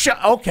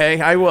 Okay,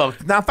 I will.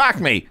 Now fuck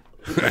me.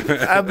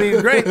 That'd be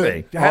a great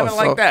thing. Have it so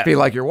like that. Be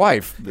like your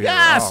wife.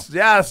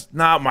 Yes.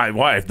 Not my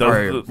wife.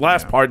 The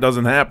last part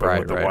doesn't happen Right,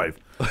 with the right.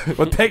 wife.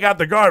 But take out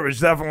the garbage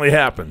definitely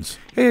happens.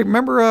 Hey,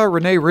 remember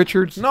Renee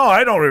Richards? No,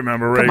 I don't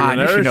remember Come on,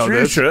 Reagan. you should know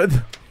this.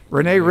 should.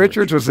 Renee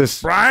Richards was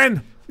this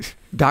Brian?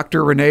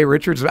 Dr. Renee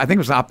Richards. I think he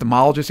was an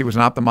ophthalmologist. He was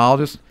an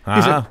ophthalmologist.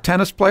 He's Uh-huh. a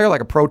tennis player,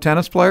 like a pro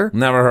tennis player.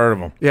 Never heard of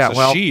him. Yeah, It's a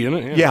well, she, isn't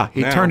it? Yeah,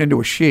 he Now. turned into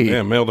a she.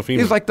 Yeah, male to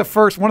female. He's like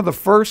one of the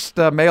first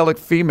male to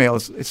female.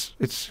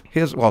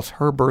 It's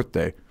her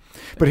birthday.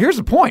 But here's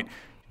the point.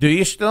 Do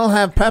you still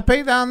have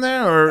Pepe down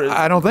there? Or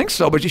I don't think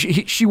so, but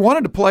she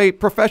wanted to play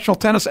professional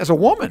tennis as a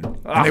woman,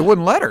 and they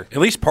wouldn't let her. At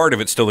least part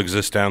of it still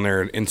exists down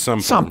there in some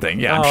form. Something,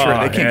 yeah, I'm sure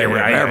they can't get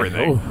rid of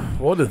everything.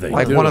 What do they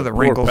Like do? one of the Poor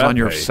wrinkles on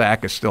your Pepe.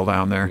 sack is still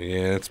down there.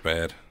 Yeah, it's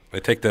bad. They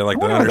take the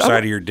wonder-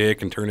 underside of your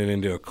dick and turn it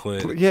into a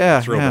clit. Yeah,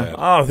 it's real yeah. bad.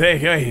 Oh,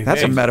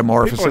 That's a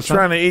metamorphosis, People are huh?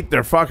 trying to eat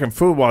their fucking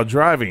food while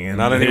driving and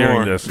Not hearing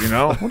anymore. this, you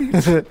know?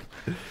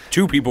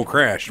 Two people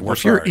crashed. We're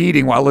If you're sorry.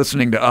 eating while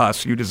listening to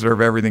us, you deserve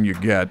everything you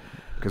get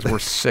because we're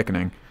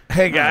sickening.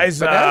 Hey, guys.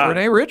 But that's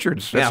Renee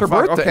Richards. That's her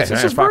fuck, birthday. Okay.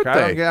 It's his Fuck,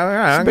 birthday.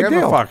 I don't It's a big give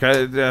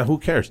a deal. fuck. Who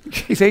cares?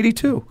 He's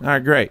 82. All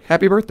right, great.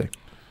 Happy birthday.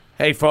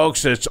 Hey,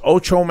 folks, it's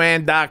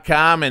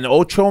Ochoman.com, and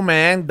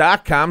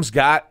Ochoman.com's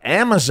got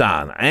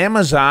Amazon.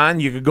 Amazon,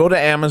 you could go to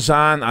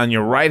Amazon on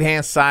your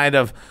right-hand side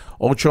of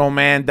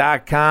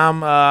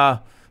Ochoman.com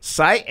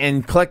site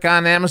and click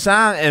on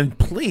Amazon, and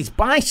please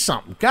buy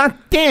something. God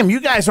damn, you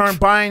guys aren't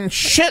buying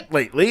shit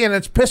lately, and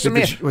it's pissing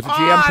me. Was the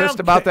GM I pissed don't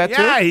about ca- that,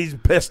 too? Yeah, he's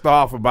pissed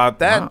off about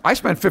that. I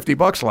spent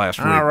 $50 last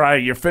week. All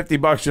right, your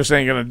 $50 just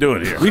ain't going to do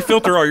it here. We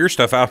filter all your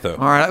stuff out, though. All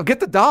right, I'll get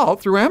the doll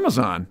through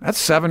Amazon. That's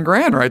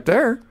 $7,000 right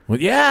there. Well,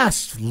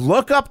 yes,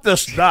 look up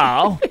this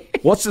doll.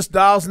 What's this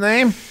doll's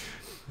name?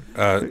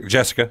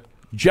 Jessica.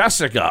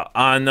 Jessica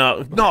on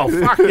no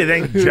fuck it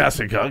ain't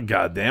Jessica,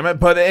 god damn it.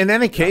 But in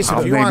any case, I'll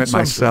if you name want it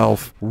some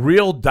myself.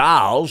 real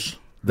dolls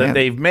that Man.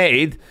 they've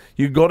made,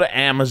 you go to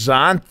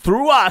Amazon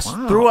through us.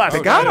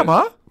 They got them,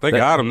 huh? They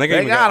got them. They they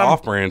even got got 'em.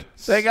 off-brand.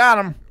 They got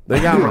them. They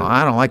got Oh, them.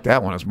 I don't like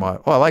that one as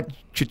much. Oh, I like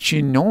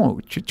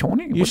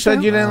Chichoni. You said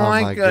you didn't Oh,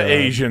 my like God.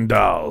 Asian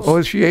dolls. Oh,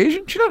 is she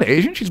Asian? She's not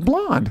Asian. She's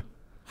blonde.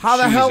 How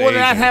the She's hell would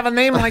that Asian. have a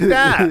name like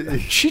that?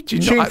 Shit,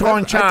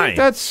 Ching-pong I chai. think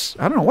that's,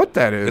 I don't know what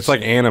that is. It's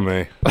like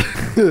anime.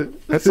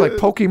 That's like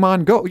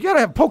Pokemon Go. You gotta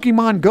have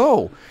Pokemon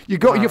Go. You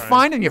go, you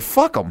find and you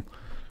fuck them,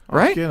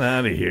 right? Get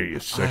out of here, you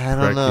sick I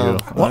don't prick, know. you.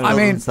 Well, I Doesn't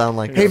mean, sound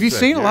like hey, have you that.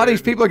 seen a lot of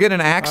these people are getting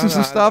in accidents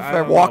and stuff? I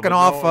They're don't know, walking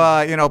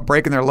but off,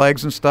 breaking their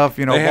legs and stuff.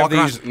 You know, They have walking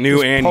these on new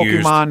this and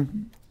used.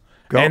 Pokemon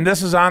Go. And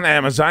this is on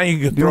Amazon. You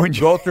can New and-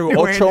 go through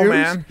new and Ocho used?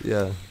 Man,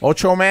 Yeah.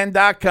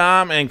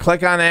 ochoman.com, and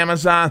click on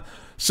Amazon.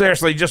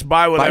 Seriously, just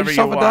buy whatever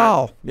yourself you a want.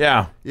 doll.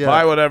 Yeah, Yeah.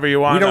 buy whatever you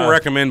want. We don't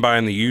recommend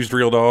buying the used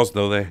real dolls,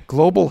 though. They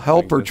Global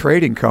Helper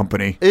Trading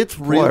Company. It's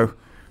real. Boy,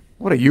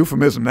 what a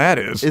euphemism that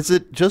is. Is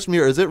it just me,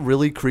 or is it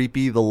really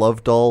creepy, the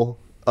love doll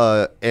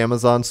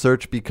Amazon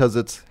search, because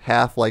it's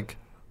half like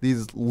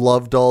these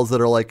love dolls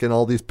that are like in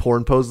all these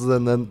porn poses,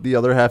 and then the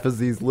other half is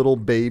these little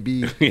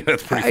baby. yeah,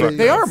 that's pretty Hey, fucked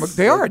they up. are Like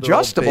they are little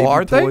adjustable, baby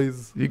aren't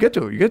toys. they? You get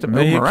to move You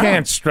them around.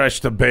 can't stretch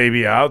the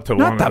baby out to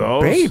Not one the of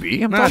those.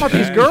 baby. I'm talking about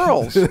these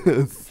girls.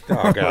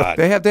 Oh God.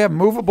 They have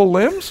movable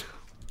limbs.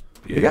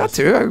 You got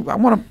to. I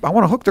want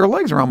to hook their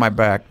legs around my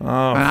back.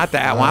 Not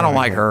that one. I don't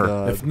like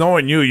her. If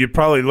knowing you, you'd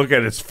probably look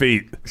at its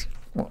feet.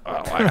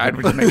 I'd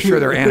just make sure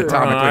they're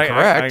anatomically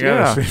correct. I Yeah.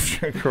 gotta see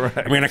if you're correct.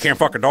 I mean, I can't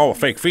fuck a doll with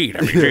fake feet.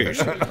 I mean,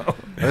 jeez.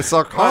 I saw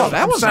Oh, Carl.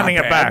 that I'm one's sending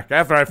not it bad. back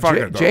after I fuck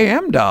it. though.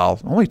 JM doll,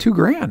 only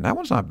 $2,000. That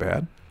one's not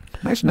bad.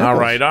 Nice nipples.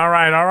 All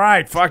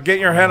right. Fuck, get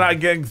your head out.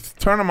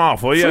 Turn them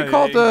off, will you? So we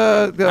call it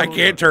the I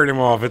can't turn him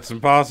off. It's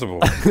impossible.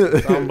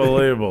 It's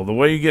unbelievable. The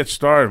way you get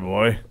started,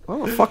 boy.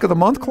 well, the fuck of the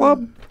month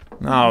club.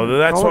 No,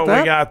 that's Call it what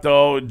that? we got,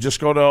 though. Just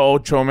go to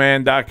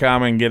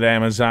ochoman.com and get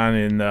Amazon,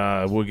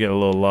 and we'll get a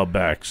little love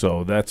back.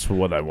 So that's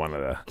what I wanted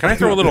to. Can I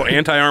throw a little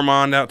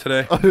anti-Armand out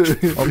today?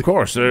 Of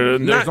course. There's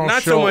Not no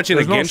not show, so much in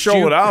there's no against show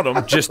you, without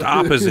him. just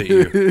opposite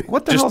you.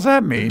 What the hell does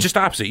that mean? Just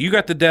opposite. You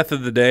got the death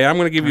of the day. I'm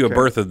going to give you a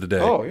birth of the day.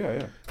 oh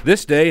yeah.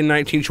 This day in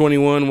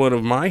 1921, one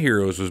of my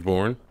heroes was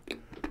born,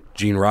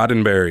 Gene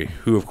Roddenberry,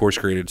 who of course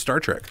created Star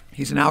Trek.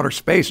 He's in outer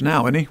space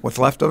now, isn't he? What's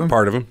left of him?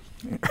 Part of him.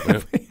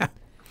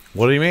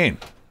 What do you mean?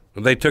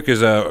 They took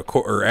his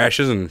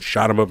ashes and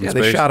shot him up in Yeah,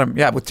 space. they shot him.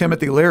 Yeah, with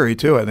Timothy Leary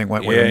too. I think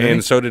went with Yeah, him. didn't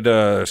and so did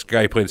this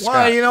guy who played Scott.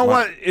 Well, you know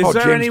what? Is Oh,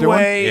 there Jim's any doing?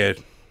 way? Yeah.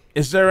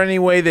 Is there any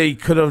way they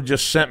could have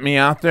just sent me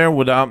out there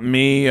without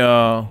me do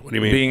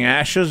you mean? being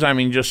ashes? I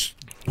mean, just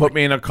put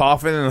me in a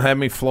coffin and have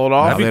me float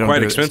off? That'd be they don't quite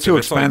do it. expensive. It's too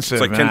It's like-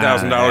 expensive. it's like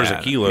 $10,000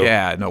 a kilo.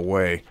 Yeah, no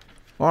way.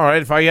 All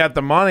right, if I got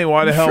the money,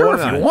 why the hell Sure,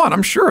 wouldn't if I? you want,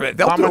 I'm sure of it.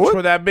 They'll How do much it.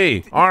 would that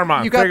be?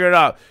 Armand, You got- figure it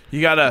out. You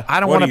got a. I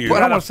don't What want do to. you- I got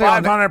don't a want to say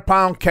on the,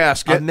 500-pound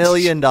casket. $1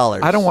 million.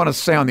 I don't want to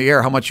say on the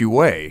air how much you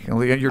weigh.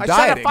 You're I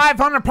dieting. said a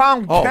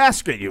 500-pound Oh.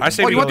 casket. You. I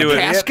say Oh, we you can want do the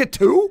it casket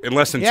too? in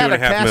less than yeah, the 2.5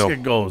 casket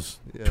mil. goes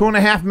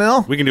 2.5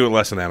 mil. We can do it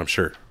less than that, I'm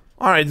sure.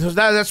 All right, so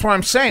that's what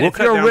I'm saying. We'll if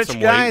cut you're a down rich some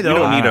guy, weight. though, We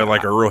don't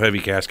need a real heavy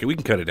casket. We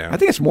can cut it down. I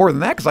think it's more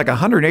than that because like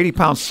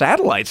 180-pound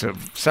satellites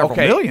of several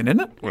Okay. million, isn't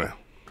it? Well,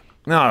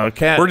 no, a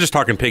cat. we're just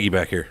talking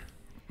piggyback here,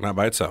 not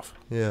by itself.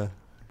 Yeah.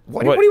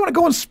 What do you want to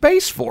go in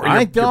space for? I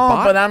Your don't,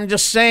 body? but I'm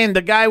just saying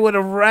the guy would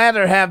have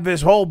rather have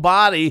his whole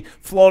body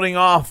floating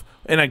off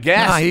in a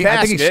gas Nah, I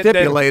casket. think he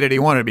stipulated he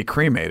wanted to be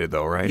cremated,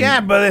 though, right? Yeah,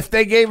 but if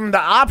they gave him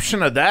the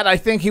option of that, I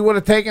think he would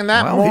have taken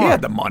that Well, more. he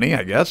had the money,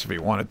 I guess, if he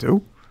wanted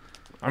to.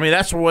 I mean,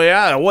 that's the way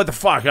out. What the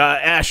fuck?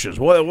 Ashes.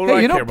 What do Hey, I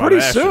you care know, about pretty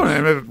ashes? soon,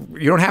 I mean,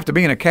 you don't have to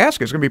be in a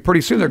casket. It's going to be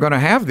pretty soon. They're going to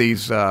have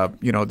these,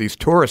 these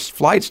tourist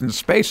flights into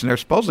space, and they're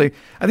supposedly,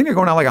 I think they're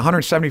going out like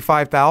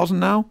 175,000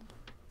 now,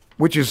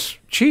 which is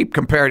cheap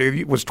compared to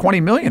it was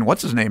 20 million.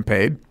 What's his name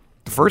paid?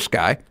 The first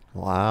guy,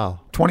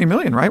 Wow. 20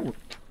 million, right?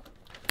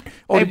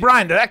 Oh, Hey,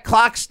 Brian, did that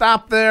clock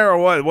stop there or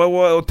what?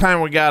 What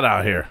time we got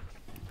out here?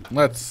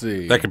 Let's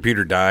see. That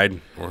computer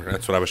died, or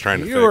that's what I was trying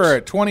to You fix. were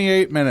at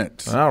 28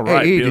 minutes. All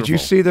right. Hey, E, did you beautiful.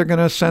 see they're going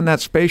to send that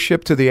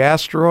spaceship to the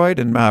asteroid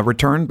and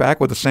return back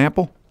with a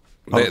sample?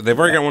 They've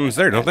already got one that's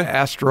there, don't they?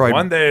 Asteroid.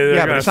 One day they're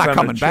yeah, but gonna it's not send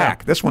coming a back.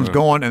 chimp. This one's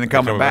going and then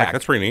coming back.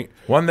 That's pretty neat.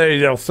 One day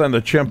they'll send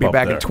a chimp Be up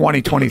back there. in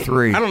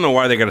 2023. I don't know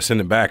why they got to send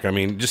it back. I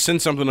mean, just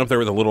send something up there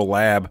with a little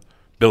lab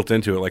built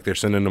into it, like they're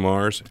sending to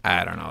Mars.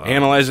 I don't know.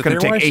 Analyze It's it going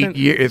to there. take Why 8 send-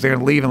 years. They're going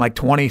to leave in like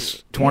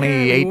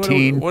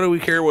 2018. What do we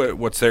care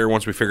what's there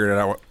once we figure it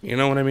out? You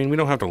know what I mean? We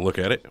don't have to look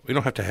at it. We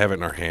don't have to have it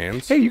in our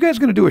hands. Hey, you guys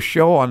going to do a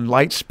show on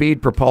light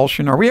speed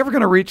propulsion? Are we ever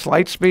going to reach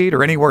light speed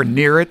or anywhere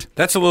near it?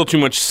 That's a little too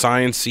much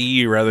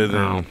science-y rather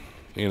than,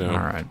 you know. All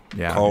right.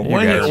 Yeah. Call- You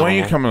When guys- are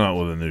you coming out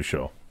with a new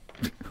show?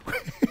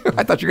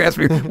 I thought you were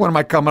asking me when am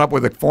I coming up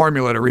with a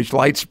formula to reach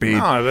light speed?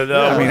 No, but,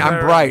 I mean, I'm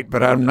bright,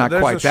 but I'm not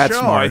there's quite a that show.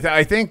 smart.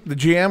 I think the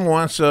GM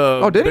wants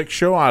a did he? big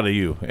show out of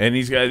you, and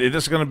he's got.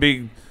 This is going to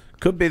be.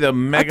 Could be the I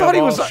mega thought he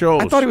of all was.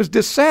 shows. I thought he was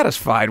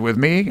dissatisfied with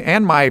me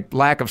and my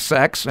lack of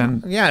sex.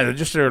 And Yeah,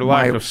 just their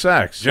lack My- of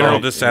sex. General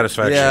So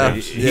dissatisfaction. Yeah.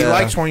 he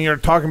likes when you're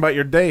talking about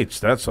your dates.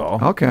 That's all.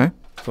 okay,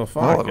 So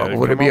fuck. well,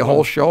 would it be a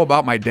whole show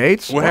about my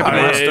dates? What happened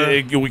last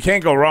time? We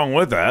can't go wrong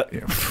with that.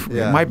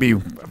 Yeah. It might be a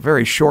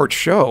very short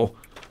show.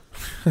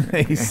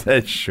 He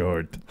said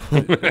short.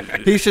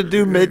 He should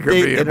do It could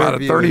midday be about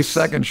a interviews.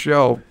 30-second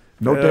show.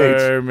 No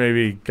dates.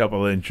 Maybe a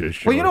couple inches.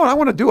 Well, you know what I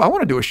want to do? I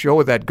want to do a show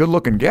with that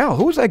good-looking gal.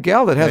 Who's that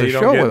gal that has a you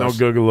show don't get with no us?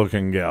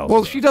 good-looking gals.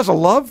 Well, she does a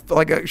love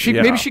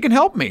maybe she can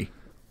help me.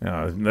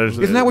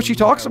 Isn't that what she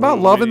talks about?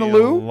 Love in the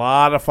loo? A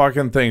lot of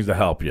fucking things to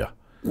help you.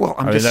 Well,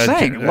 I'm I just mean,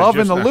 saying, that love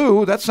in just the not-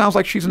 loo. That sounds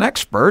like she's an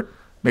expert.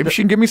 Maybe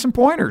she can give me some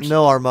pointers.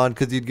 No, Armand,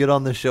 because you'd get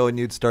on the show and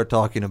you'd start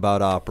talking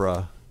about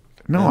opera.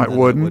 No, And I then it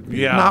wouldn't. would be-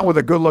 Yeah. Not with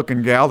a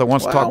good-looking gal that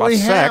wants to talk about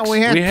sex.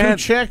 We had We two had-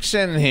 chicks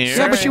in here.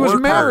 Yeah, but she was We're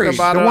married. talking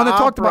The about one that an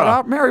talked about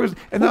opera. Mary was,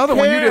 and the Who other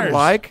one you didn't cares?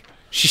 like.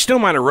 She still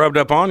might have rubbed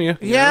up on you.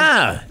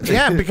 Yeah,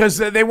 because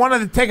they wanted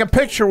to take a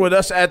picture with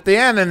us at the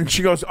end, and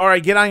she goes, "All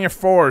right, get on your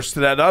fours to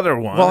that other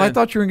one." Well, I And-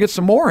 thought you were gonna get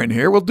some more in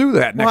here. We'll do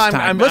that next Well,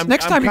 time.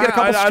 Next I'm time you get a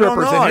couple kinda- I don't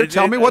strippers know. in here,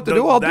 tell me what to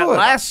do. I'll that do it.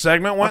 Last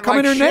segment went come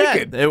like in here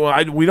shit.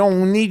 naked. We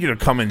don't need you to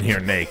come in here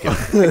naked.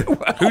 Who'd you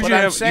I'm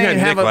have? You saying had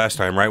have Nick a- last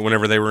time, right?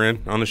 Whenever they were in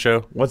on the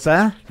show, What's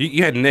that?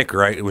 you had Nick,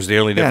 right? It was the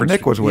only Yeah, difference.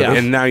 Nick was with us.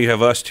 and now you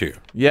have us two.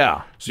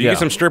 Yeah. So you get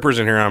some strippers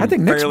in here. I'm I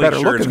think Nick's fairly better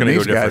sure it's looking going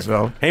to than go these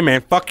different. guys, Hey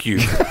man, fuck you.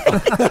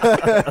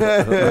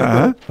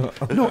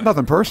 No,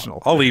 nothing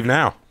personal. I'll leave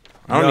now.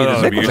 I don't No, need no,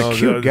 this Nick was abuse. a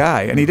cute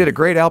guy, and he did a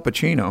great Al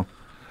Pacino.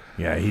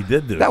 Yeah, he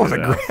did do That was a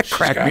that. great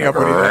cracked me up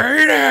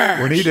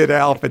when he did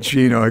Al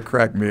Pacino. It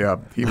cracked me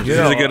up. He was He's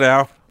a good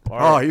Al.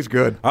 oh, he's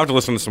good. I'll have to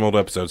listen to some old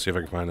episodes, see if I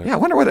can find it. Yeah, I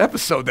wonder what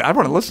episode. I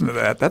want to listen to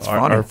that. That's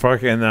funny. Or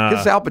fucking.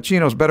 His Al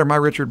Pacino's better than my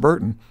Richard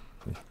Burton.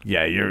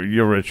 Yeah,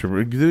 you're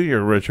Richard. Do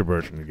your Richard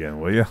Burton again,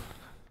 will you?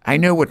 I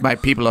know what my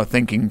people are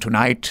thinking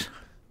tonight,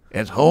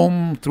 as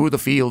home through the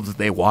fields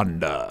they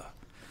wander.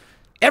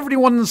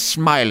 Everyone's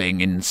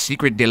smiling in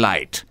secret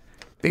delight.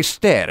 They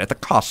stare at the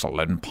castle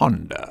and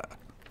ponder.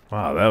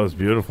 Wow, that was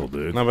beautiful,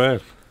 dude. Not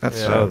bad.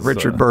 That's that's,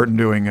 Richard Burton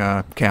doing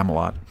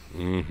Camelot.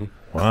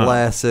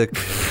 Classic.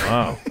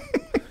 Wow.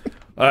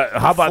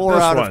 How about 4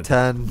 this out one? of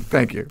 10.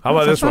 Thank you. How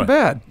about That's this not one?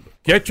 bad.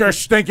 Get your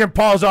stinking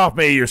paws off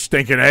me, you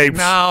stinking apes.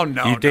 No,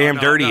 You damn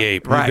dirty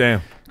ape. Right.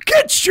 Damn.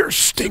 Get your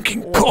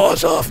stinking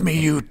paws off me,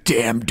 you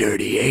damn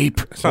dirty ape.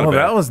 It's not Oh, bad.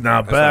 that was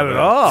not bad at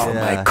all.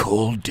 Yeah. My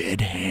cold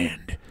dead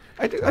hand.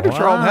 I do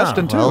Charlton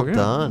Heston too. Well yeah.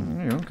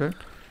 done. Yeah, okay.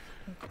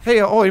 Hey,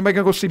 anybody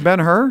gonna go see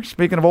Ben-Hur?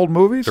 Speaking of old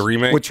movies, The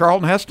remake? with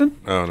Charlton Heston.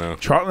 Oh no,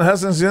 Charlton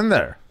Heston's in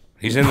there.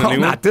 he's in the No, new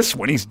one. not this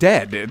one. He's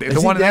dead. The he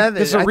one dead?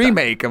 this is a I thought-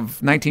 remake of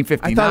I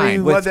 1959. thought he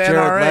with was the Jared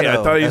NRA. I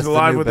Leto thought he's as the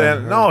alive new with that.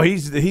 Ben-Hur. No,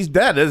 he's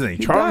dead, isn't he?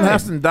 Charlton died.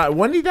 Heston died.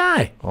 When did he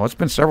die? Oh, it's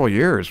been several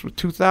years.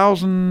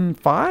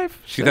 2005.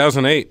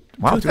 2008.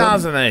 Wow,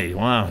 2008.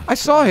 Wow. I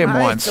saw him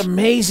once. It's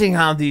amazing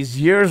how these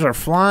years are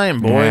flying,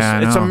 boys. Yeah,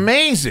 I It's know.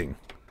 amazing.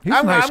 He's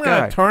a nice I'm guy.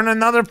 gonna turn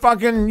another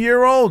fucking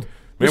year old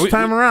this Man,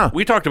 time around.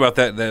 We talked about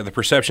that, the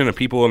perception of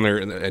people and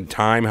their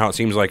time, how it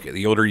seems like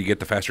the older you get,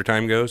 the faster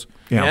time goes.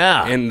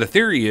 yeah. And the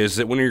theory is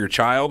that when you're a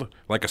child,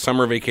 like a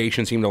summer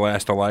vacation seemed to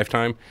last a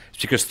lifetime,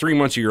 it's because 3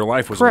 months of your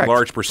life was Correct. a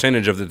large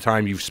percentage of the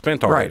time you've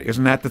spent already. Right?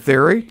 Isn't that the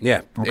theory?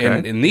 Yeah. Okay.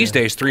 And in these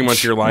days, 3 months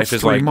of your life What's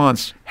is 3 like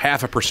months?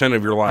 0.5%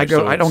 of your life. I go.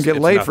 so I don't it's- get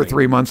it's laid for nothing.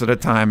 3 months at a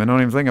time. I don't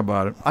even think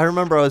about it. I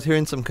remember I was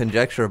hearing some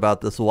conjecture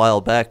about this a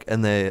while back,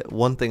 and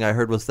one thing I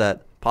heard was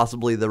that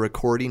possibly the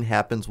recording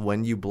happens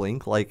when you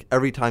blink. Like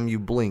every time you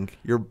blink,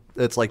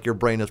 it's like your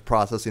brain is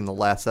processing the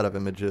last set of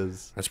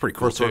images. That's pretty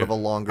cool, for sort too. of a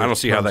longer. I don't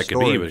see how term that could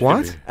be, story. but it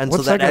What? could be. And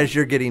What's so that got- as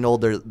you're getting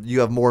older, you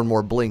have more and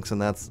more blinks,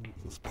 and that's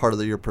part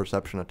of your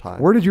perception of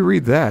time. Where did you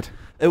read that?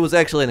 It was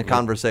actually in a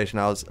conversation.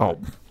 I was, Oh, It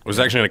was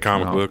actually in a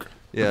comic book.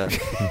 yeah,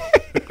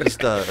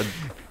 just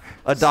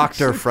a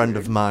doctor friend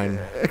of mine.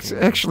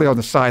 actually on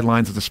the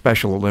sidelines of the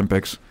Special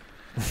Olympics.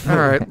 All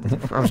right,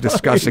 I was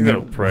discussing He's a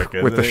it prick,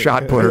 with the isn't he?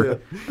 shot putter.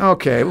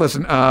 Okay,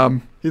 listen.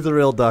 He's a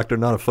real doctor,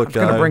 not a foot I'm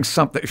guy. going to bring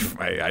something.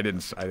 I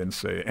didn't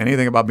say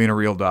anything about being a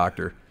real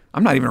doctor.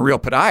 I'm not even a real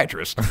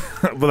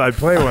podiatrist. But I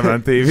play one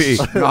on TV.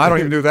 No, I don't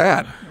even do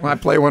that. Well, I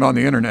play one on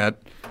the internet.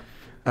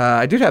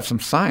 I did have some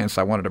science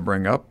I wanted to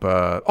bring up.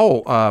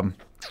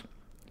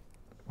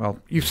 Well,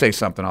 you say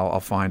something, I'll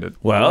find it.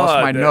 Well, I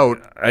lost my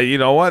note. You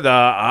know what?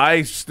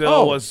 I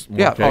still was.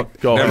 yeah. Okay,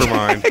 go Never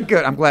ahead. mind.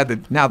 Good. I'm glad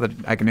that now that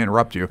I can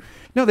interrupt you.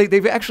 No,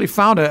 they've actually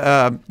found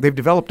they've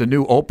developed a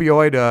new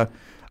opioid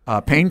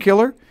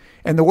painkiller,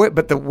 and the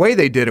way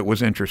they did it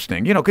was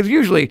interesting. You know, because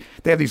usually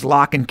they have these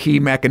lock and key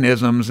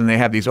mechanisms, and they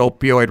have these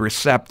opioid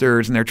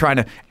receptors, and they're trying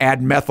to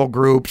add methyl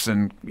groups,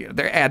 and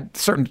they add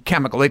certain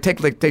chemical. They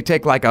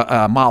take like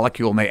a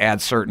molecule and they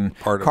add certain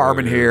Part of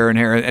carbon it, yeah. here and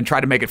here, and try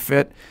to make it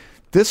fit.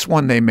 This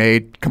one they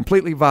made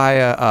completely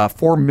via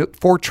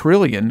 4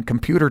 trillion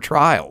computer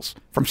trials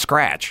from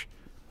scratch.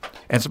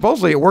 And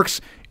supposedly it works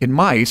in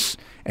mice,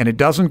 and it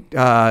doesn't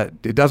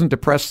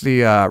depress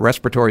the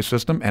respiratory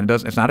system, and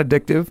it's not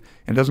addictive,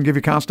 and it doesn't give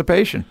you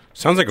constipation.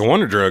 Sounds like a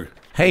wonder drug.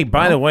 Hey,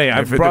 by the way, I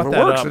If it brought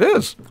that works, up. it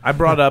is. I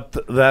brought up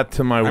that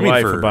to my mean,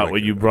 wife for, about like,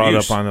 what you brought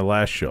abuse. up on the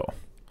last show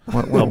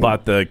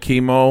about the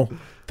chemo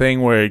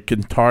thing where it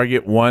can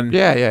target one.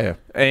 Yeah.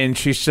 And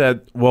she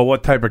said, "Well,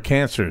 what type of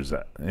cancer is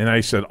that?" And I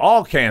said,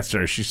 "All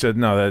cancer." She said,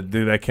 "No,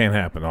 that can't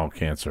happen. All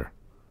cancer."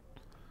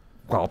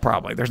 Well,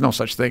 probably. There's no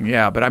such thing,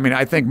 yeah. But I mean,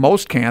 I think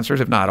most cancers,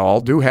 if not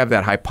all, do have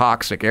that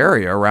hypoxic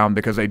area around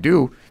because they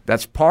do.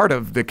 That's part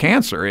of the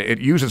cancer. It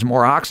uses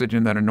more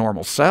oxygen than a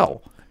normal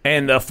cell.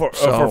 And for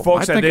So,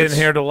 folks I that think didn't it's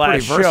hear the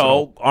last pretty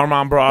versatile. show,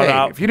 Armand brought Hey,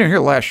 out. if you didn't hear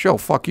the last show,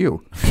 fuck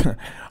you.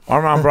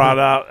 Armand brought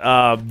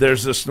out.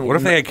 There's this. What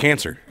if they had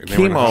cancer? And they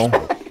were in the chemo?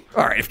 hospital?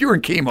 All right, if you're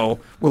in chemo,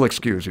 we'll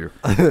excuse you.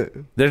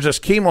 There's this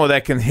chemo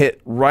that can hit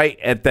right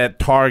at that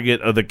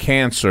target of the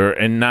cancer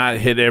and not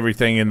hit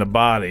everything in the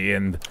body.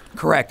 And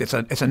Correct. It's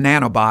a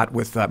nanobot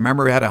with.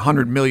 Remember, it had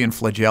 100 million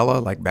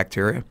flagella, like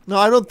bacteria. No,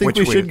 I don't think Which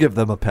we we- should give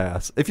them a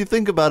pass. If you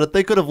think about it,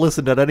 they could have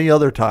listened at any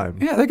other time.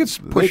 Yeah, they could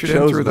push They it in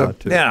chose through the. not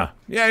to.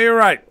 yeah, you're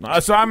right.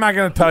 So I'm not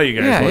going to tell you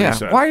guys Yeah, what he yeah.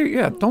 said. Why?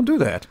 Yeah, don't do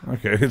that.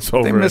 Okay, it's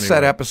over. They missed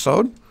that anyway.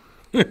 episode.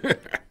 Go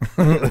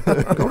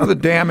to the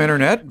damn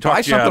internet, buy you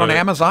out something of on it.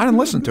 Amazon, and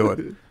listen to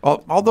it.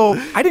 Although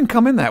I didn't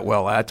come in that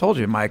well. I told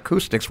you my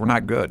acoustics were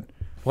not good.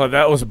 Well,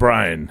 that was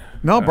Brian.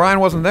 No, Brian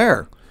wasn't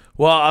there.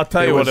 Well, I'll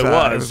tell you what it it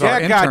was. was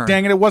our Yeah, God intern.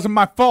 dang it, it wasn't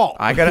my fault.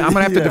 I'm gonna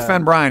have to Yeah.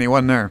 defend Brian. He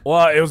wasn't there.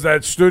 Well, it was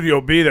that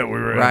Studio B that we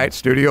were in. Right,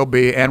 Studio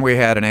B, and we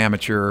had an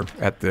amateur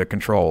at the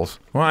controls.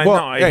 Well, I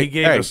Well, know. hey, he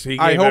gave hey, us. He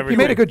I gave hope you He everything.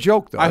 made a good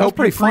joke though. I That was hope you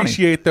pretty funny.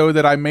 appreciate though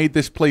that I made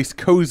this place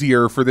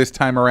cozier for this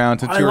time around.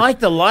 Since I you were, like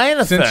the lion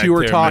effect. since you were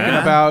there, talking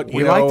man. about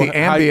We you like know, the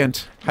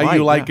ambient how light,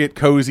 you like yeah. it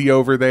cozy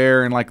over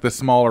there and like the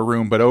smaller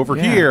room, but over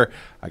Yeah. here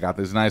I got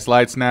these nice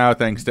lights now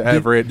thanks to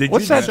Everett. did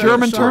What's you that say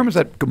German so? term? Is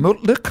that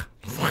gemütlich?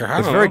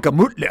 It's very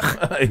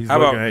gemütlich. He's How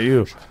looking about- at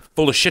you.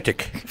 Full of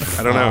shittick.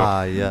 I don't know.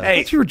 Ah, yeah. Hey,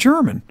 It's your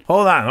German.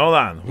 hold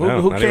on. Who,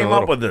 No, who not even came a up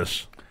little. with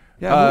this?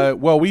 Yeah,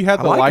 Well, we had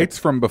the like lights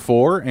from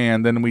before,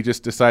 and then we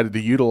just decided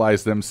to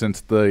utilize them since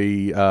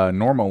the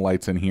normal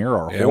lights in here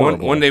are Yeah,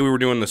 horrible. one day we were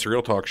doing the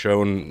Surreal Talk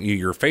show, and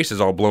your face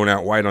is all blown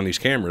out white on these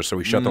cameras, so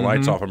we shut the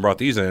lights off and brought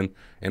these in,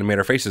 and it made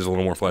our faces a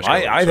little more flesh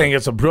colored. I think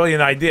it's a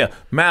brilliant idea.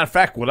 Matter of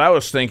fact, what I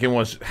was thinking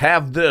was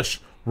have this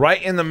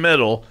right in the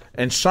middle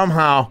and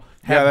somehow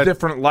Yeah, have that-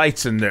 different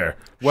lights in there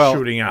Well,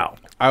 shooting out.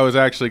 I was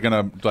actually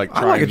gonna try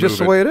I like it and just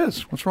the move way it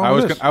is. What's wrong I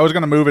with was this? I was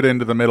gonna move it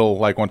into the middle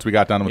like once we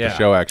got done with Yeah. the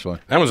show actually.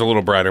 That one's a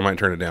little brighter. I might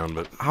turn it down,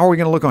 but How are we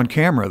going to look on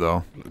camera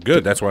though?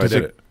 good. That's why I Does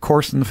did it it.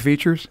 coarsen the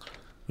features?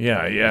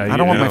 Yeah. I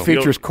don't want my you'll-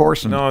 features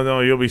coarsened. No,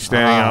 you'll be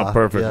standing out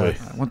perfectly.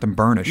 I want them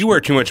burnished. You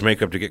wear too much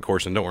makeup to get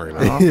coarsened. Don't worry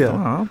about it. Yeah.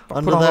 I'll put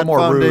Under on a little that more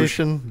rouge.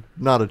 foundation,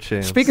 not a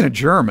chance. Speaking of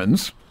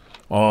Germans,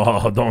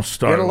 Oh, don't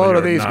start. get a with load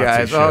of your these Nazi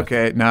guys. shit.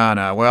 Okay,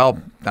 no. Well,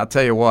 I'll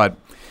tell you what.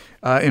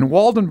 In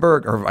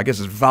Waldenberg, or I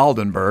guess it's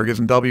Waldenberg,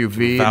 isn't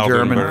WV in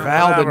German? Waldenberg.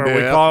 Whatever,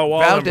 we call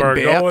it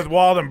Waldenberg. Go with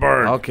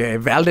Waldenberg. Okay,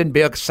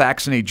 Waldenberg,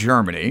 Saxony,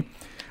 Germany.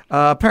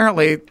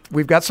 Apparently,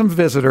 we've got some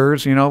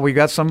visitors. You know, we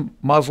got some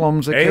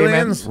Muslims that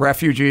Aliens? came in,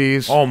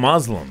 refugees. Oh,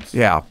 Muslims.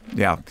 Yeah.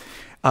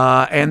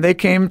 And they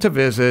came to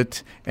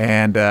visit,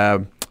 and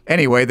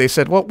anyway, they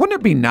said, well, wouldn't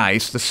it be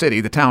nice, the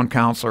city, the town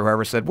council, or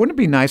whoever said, wouldn't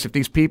it be nice if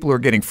these people are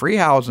getting free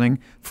housing,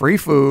 free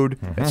food,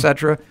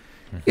 etc.,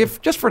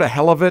 if just for the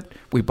hell of it,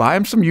 we buy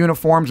them some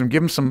uniforms and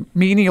give them some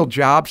menial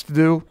jobs to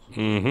do,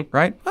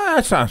 right?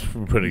 That sounds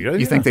pretty good.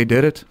 You think they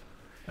did it?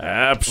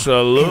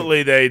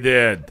 Absolutely, they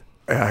did.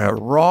 Wrong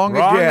Wrong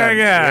again. again,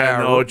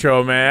 Yeah,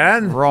 Ocho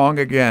man. Wrong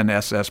again,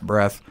 SS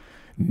Breath.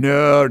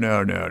 No.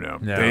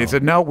 They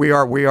said, no, we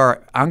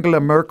are Angela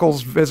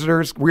Merkel's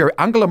visitors. We are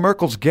Angela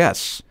Merkel's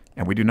guests,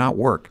 and we do not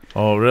work.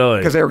 Oh, really?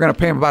 Because they were going to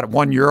pay him about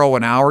 €1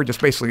 an hour, just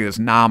basically this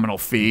nominal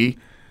fee.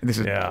 And they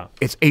said, Yeah.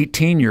 it's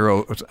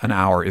 €18 an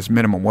hour is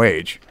minimum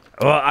wage.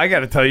 Well, I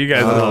got to tell you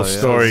guys a little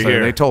story So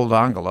here. they told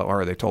Angela,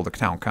 or they told the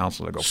town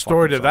council to go fuck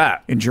Story to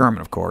themselves. that. In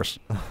German, of course.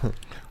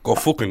 Go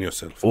fucking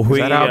yourself. Is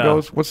that how it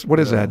goes? What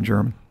is that in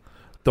German?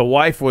 The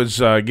wife was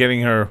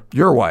getting her,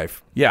 Your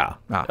wife.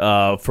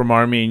 from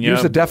Armenia.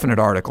 Use a definite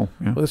article.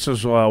 Yeah. This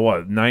is,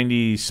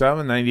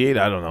 97, 98?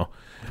 I don't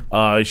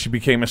know. She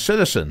became a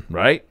citizen,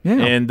 right? Yeah,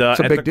 And it's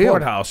a at big the deal.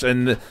 courthouse.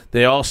 And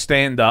they all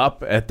stand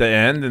up at the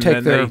end. And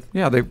Take then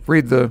their, they... they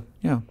read the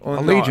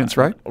allegiance,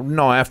 right?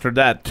 No, after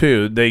that,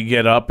 too. They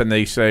get up and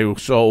they say,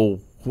 so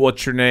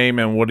what's your name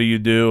and what do you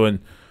do and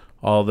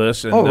all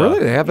this. And, Oh, really?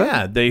 They have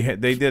that? Yeah,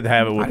 they did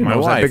have it I with didn't my know it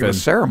was that wife. big of a and-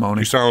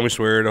 ceremony. You solemnly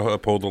swear to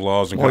uphold the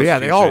laws and Well, yeah,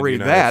 they all Constitution of read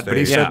the United that, but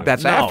he States. said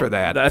that's after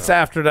that. That's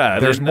after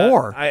that. There's And,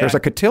 more. There's a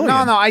cotillion.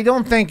 No, I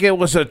don't think it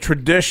was a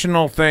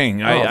traditional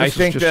thing. I this is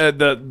think just-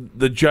 that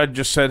the judge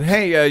just said,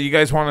 "Hey, you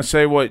guys want to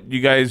say what you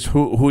guys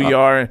who you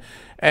are?"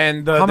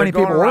 And How they're many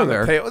going people were around the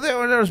there? table.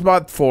 There was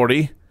about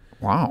 40.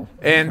 Wow.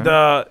 And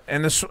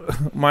and this,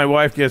 my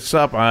wife gets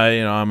up.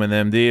 I'm an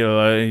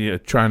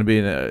MD, trying to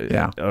be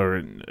or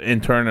an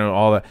intern and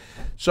all that.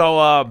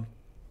 So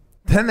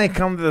then they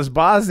come to this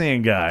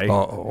Bosnian guy.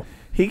 Uh-oh.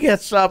 He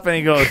gets up and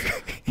he goes,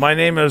 "My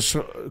name is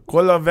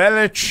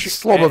Kolovelic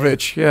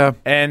Slobovich, yeah.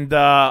 and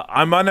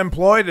I'm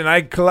unemployed and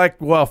I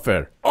collect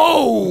welfare."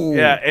 Oh!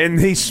 Yeah, and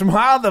he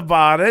smiled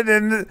about it,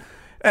 and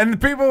the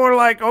people were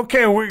like,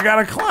 "Okay, we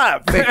gotta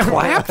clap." They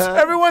clapped?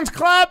 Everyone's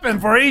clapping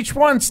for each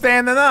one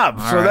standing up.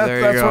 All so right, there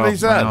you that's go. what he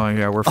said. Oh,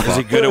 yeah, we're Is he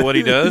fucked. good at what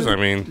he does? I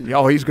mean,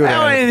 Oh, he's good at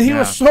I it. mean, he Yeah.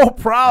 was so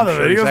proud of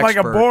sure it. He he's was like a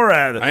expert.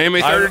 Borat. I am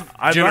a third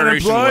I'm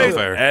generation unemployed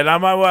welfare. and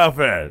I'm on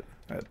welfare.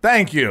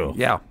 Thank you.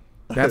 Yeah.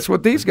 That's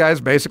what these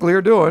guys basically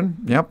are doing.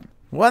 Yep.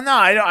 Well, no,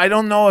 I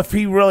don't know if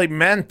he really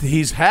meant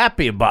he's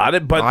happy about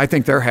it, but I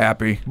think they're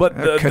happy. But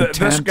this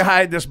content.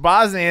 guy, this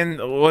Bosnian,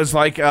 was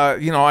like,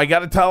 I got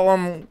to tell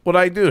him what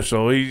I do.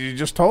 So he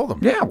just told him.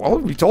 Yeah, well,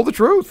 he told the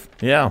truth.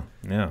 Yeah.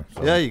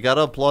 Yeah, you got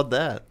to applaud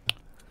that.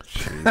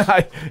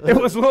 It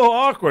was a little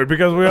awkward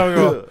because we all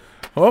go,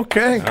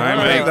 okay.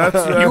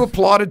 That's, you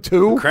applauded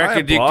too? Crack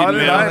a dick in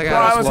applauded.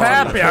 I was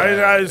happy.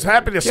 I was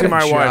happy to see a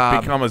my job.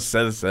 wife become a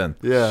citizen.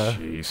 Yeah.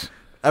 Jeez.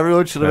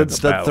 Everyone should have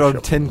That's a instead thrown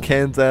battleship. tin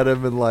cans at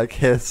him and like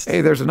hissed. Hey,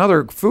 there's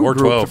another food Or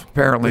group 12.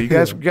 apparently. You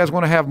guys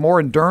want to have more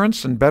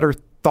endurance and better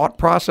thought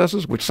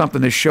processes, which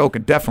something this show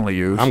could definitely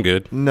use. I'm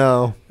good.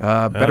 No.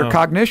 Better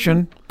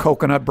cognition,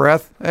 coconut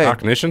breath. Hey,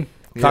 Cognition?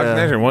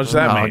 Cognition, what does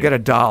that no, mean? get a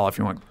doll if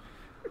you want.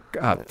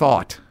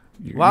 Thought.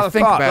 A lot of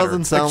thought. better.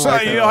 Doesn't sound So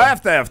like you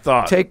have to have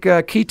thought. Take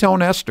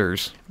ketone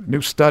esters.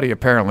 New study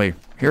apparently.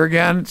 Here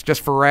again, it's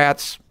just for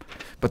rats,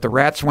 but the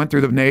rats went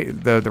through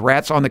the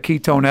rats on the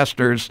ketone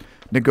esters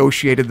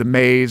negotiated the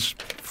maze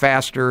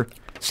faster,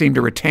 seemed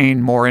to retain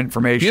more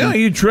information.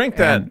 you drink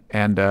that.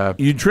 and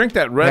You drink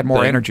that red had more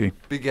thing. energy.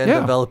 Began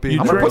developing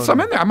I'm gonna put some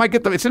in there. I might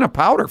get it's in a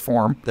powder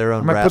form. their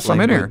own I might rat put some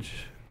in here. language.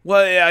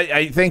 Well,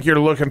 I think you're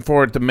looking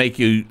for it to make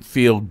you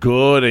feel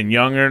good and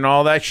younger and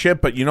all that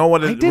shit, but you know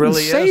what it I didn't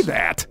really say is?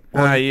 that.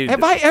 You-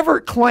 Have I ever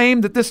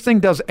claimed that this thing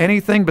does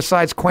anything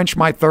besides quench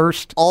my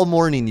thirst? All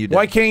morning you did.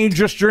 Why can't you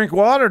just drink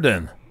water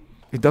then?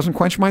 It doesn't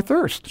quench my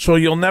thirst. So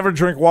you'll never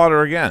drink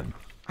water again.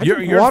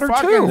 drink water,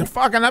 fucking, too.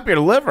 fucking up your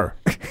liver.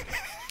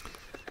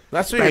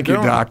 That's what Thank you're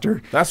you, doing.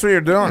 doctor. That's what you're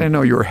I didn't doing.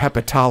 know you were a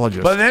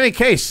hepatologist. But in any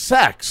case,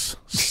 sex.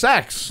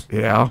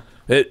 yeah.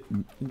 It,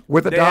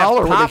 With a they doll have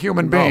or with a top-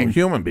 human no, being?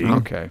 human being.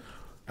 Okay.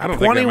 I don't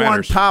think that 21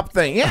 matters. top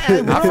thing. Yeah,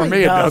 it Not for really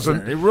me, it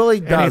doesn't. It really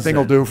doesn't. Anything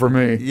will do for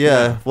me.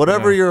 Yeah,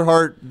 whatever your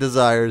heart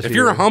desires. If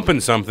here. you're humping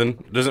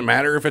something, does it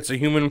matter if it's a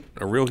human,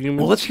 a real human?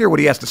 Well, let's hear what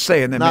he has to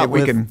say, and then Not maybe we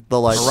with can the,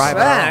 like, arrive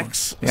at our own.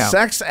 Sex. Yeah.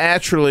 Sex.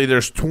 Actually,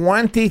 there's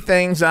 20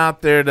 things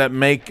out there that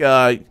make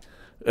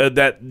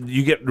that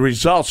you get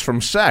results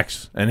from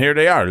sex, and here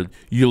they are.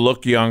 You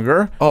look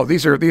younger. Oh,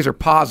 these are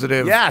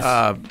positive.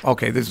 Yes.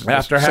 Okay. This is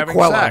After having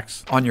sequela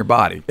sex. on your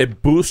body.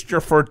 It boosts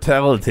your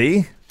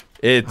fertility.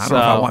 It's I don't know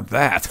if I want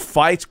that.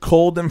 Fights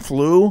cold and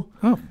flu.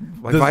 Oh,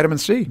 like vitamin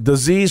C.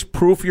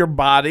 Disease-proof your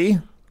body.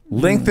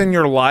 Lengthen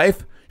your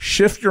life.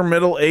 Shift your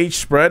middle age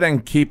spread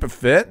and keep it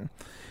fit.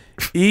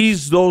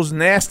 Ease those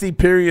nasty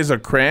periods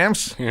of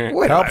cramps.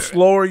 Wait, Helps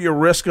lower your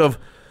risk of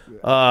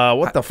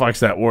what the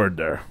fuck's that word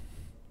there?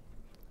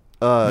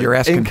 You're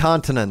asking.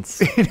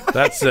 incontinence.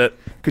 That's it.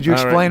 Could you All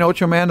right. explain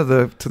Ocho Man to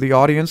the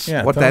audience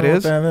Yeah, what tell that me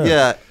is?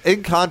 Yeah,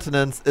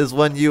 incontinence is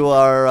when you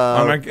are.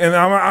 I'm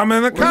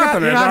in the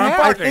continent. you're not I'm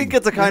happy. I fucking. think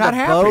it's a kind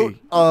You're of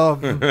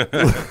not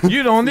boat.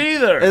 You don't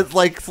either. It's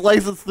like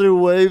slices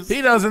through waves.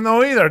 He doesn't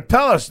know either.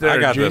 Tell us there, I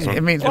got Gene. this one.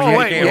 It means Oh, when you-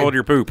 wait, can't you- hold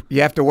your poop.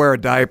 You have to wear a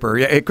diaper.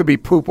 Yeah, it could be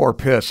poop or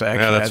piss.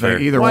 Actually, Yeah, that's I think fair.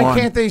 either Why one.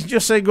 can't they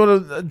just say go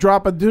to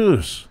drop a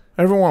deuce?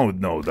 Everyone would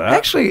know that.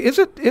 Actually, is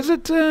it?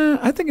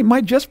 I think it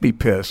might just be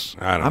piss.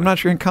 I don't I'm know. not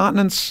sure.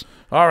 Incontinence.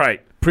 All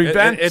right.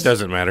 Prevent. It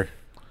doesn't matter.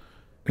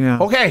 Yeah.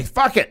 Okay,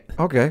 fuck it.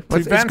 Okay. It's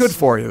Prevents- good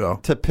for you though.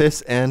 To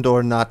piss and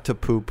or not to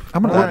poop.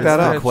 I'm gonna look that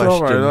That's up. the It's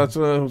all right.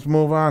 question. Let's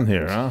move on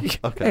here, huh?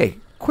 Okay. Hey,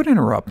 quit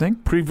interrupting.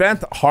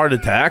 Prevent heart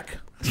attack.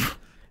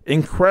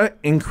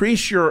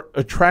 Increase your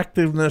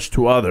attractiveness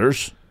to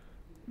others.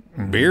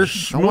 Beer?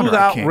 No wonder Smooth I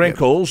out can't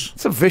wrinkles.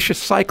 It's a vicious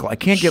cycle. I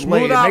can't get Smooth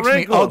laid. It out makes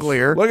wrinkles. me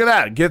uglier. Look at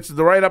that. Gets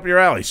right up your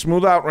alley.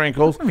 Smooth out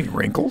wrinkles. I mean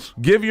wrinkles.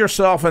 Give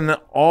yourself an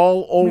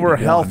all-over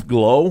health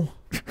glow.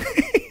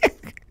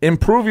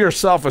 Improve your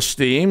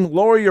self-esteem.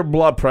 Lower your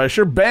blood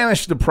pressure.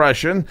 Banish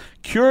depression.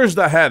 Cures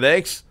the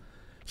headaches.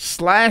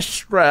 Slash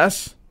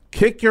stress.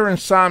 Kick your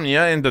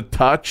insomnia into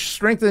touch.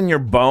 Strengthen your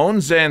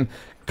bones. And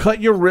cut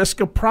your risk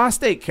of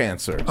prostate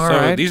cancer. All So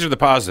right. these are the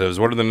positives.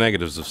 What are the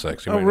negatives of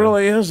sex? You It might know.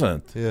 really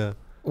isn't. Yeah.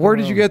 Where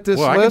did you get this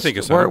Well, I can list? think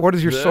of some. What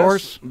is your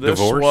source? This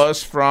Divorce?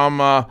 was from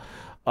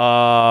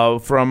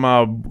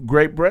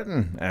Great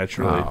Britain,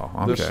 actually.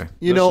 Oh, This- okay.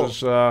 You this know-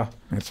 is,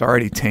 It's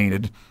already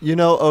tainted. You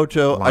know,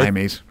 Ocho,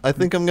 Limeys. I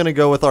think I'm going to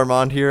go with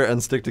Armand here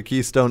and stick to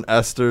Keystone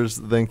Esters.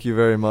 Thank you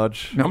very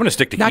much. I'm going to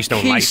stick to Not Keystone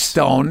Lights.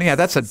 Keystone. Yeah,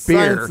 that's a beer.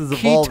 Science is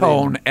evolving.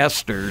 Ketone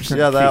esters.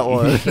 Yeah, that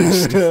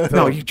one.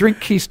 No, you drink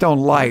Keystone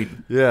Light.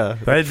 Yeah.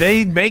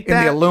 they make In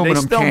the that? aluminum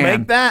they still can.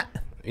 make that?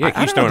 Yeah, I don't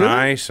Keystone know, do they?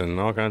 Ice and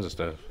all kinds of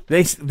stuff.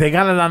 They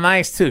got it on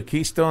ice, too.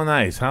 Keystone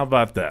Ice. How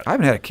about that? I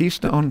haven't had a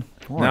Keystone.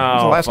 Boy, No,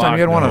 when's the last time fuck you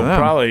had one no. of them?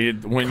 Probably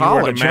when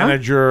College, you were huh? the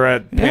manager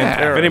at Yeah.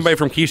 Pantera. If anybody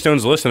from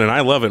Keystone's listening,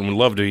 I love it and would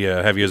love to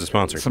have you as a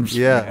sponsor.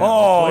 Yeah.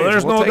 Oh, Please,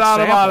 there's we'll no take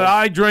doubt about it. samples.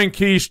 I drink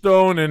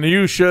Keystone, and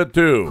you should,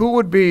 too. Who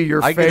would be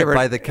your I get it favorite?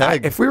 by the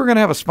keg. If we were going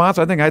to have a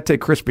sponsor, I think I'd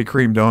take Krispy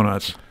Kreme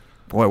donuts.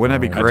 Boy,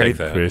 wouldn't that be I'd great? take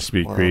that.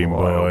 Krispy Kreme,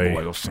 boy,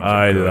 boy. those things are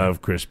I good.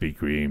 love Krispy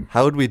Kreme.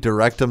 How would we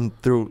direct them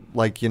through,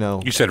 like, You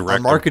said our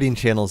rectum. marketing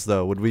channels,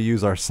 though? Would we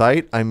use our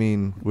site? I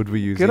mean, would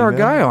we use Get our email?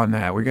 guy on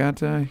that. We got.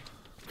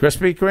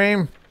 Krispy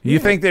Kreme? You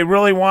think they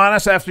really want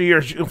us after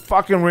your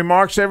fucking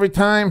remarks every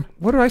time?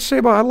 What did I say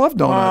about I love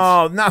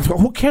donuts? Oh, no.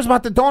 Who cares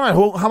about the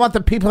donut? How about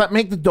the people that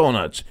make the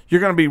donuts?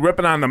 You're going to be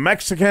ripping on the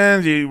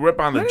Mexicans. You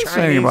rip on the I didn't Chinese.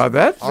 say anything about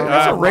that.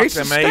 That's a racist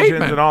fuck them Asians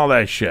statement. and all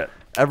that shit.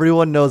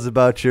 Everyone knows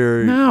about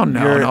your No,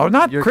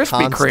 not your Krispy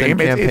constant Kreme.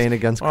 campaign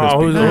against Krispy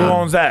Oh, who Kreme.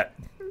 owns that?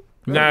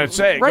 No,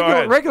 say it. Go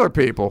ahead. Regular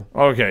people.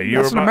 Okay,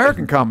 That's an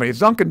American company. It's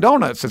Dunkin'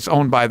 Donuts. It's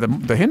owned by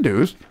the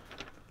Hindus.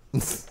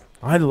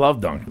 I love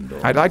Dunkin'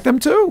 Donuts. I like them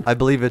too. I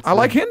believe it's. I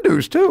like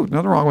Hindus too.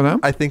 Nothing wrong with them.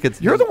 I think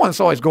it's. You're the one that's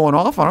always going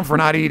off on them for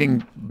not eating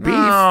beef.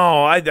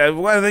 No,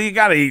 well, you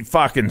got to eat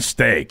fucking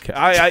steak.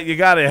 You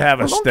got to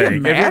have a Well, don't get steak.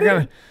 If mad you're at gonna,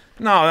 it.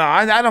 no,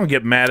 I don't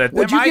get mad at them.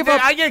 Would you give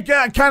up- I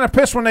get kind of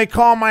pissed when they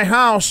call my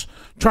house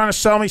trying to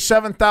sell me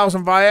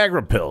 7,000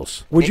 Viagra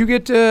pills. Would you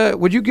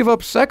give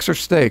up sex or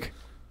steak?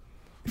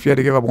 If you had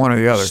to give up one or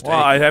the other. Well,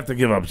 I'd have to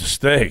give up the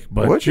steak,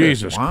 but Would you?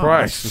 Jesus Wow,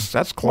 Christ,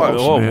 that's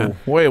close, Whoa, man.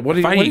 wait, what are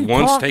you, If I what are eat you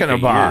one talking steak a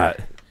about?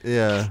 year-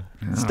 Yeah.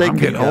 I'm Steak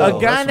getting can old. go.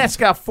 A guy that's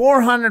got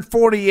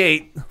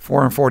 448,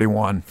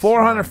 441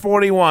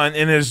 441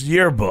 in his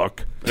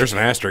yearbook. There's an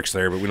asterisk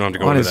there, but we don't have to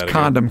go on into his that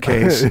condom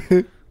case.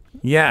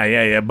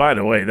 Yeah. By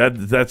the way,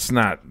 that's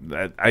not.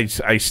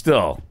 I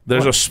still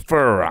there's a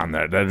spur on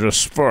there. There's a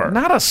spur.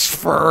 Not a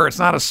spur. It's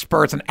not a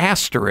spur. It's an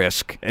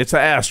asterisk. It's an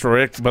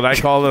asterisk, but I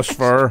call this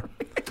spur.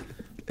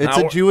 It's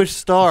Now- a Jewish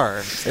star.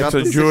 It's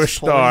a Jewish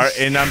star,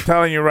 and I'm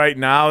telling you right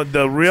now,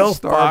 the real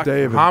Star of fuck.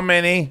 David. How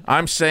many?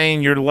 I'm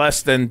saying you're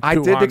less than 200. I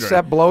did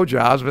accept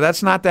blowjobs, but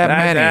that's not that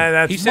many.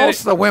 that's- He said Most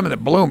of the women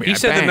that blew me. He I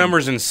said the banged.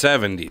 numbers in the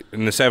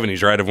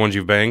 70s, right, of ones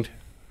you've banged?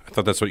 I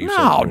thought that's what you said.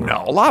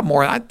 No, a lot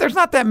more. There's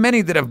not that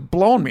many that have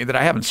blown me that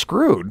I haven't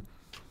screwed.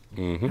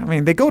 Mm-hmm. I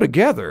mean, they go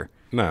together.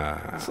 Nah.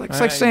 It's like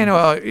saying,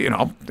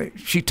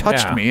 she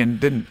touched Yeah. me and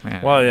didn't.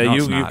 Well, yeah, no, you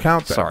it's not.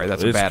 count that. Sorry,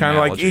 that's it's a bad kind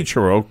of like analogy.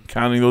 Ichiro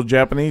counting those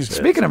Japanese hits.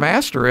 Speaking of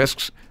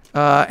asterisks,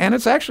 and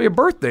it's actually a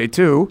birthday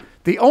too.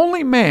 The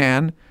only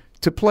man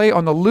to play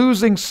on the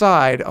losing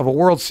side of a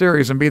World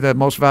Series and be the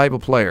most valuable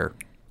player.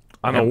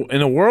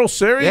 in a World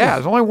Series. Yeah,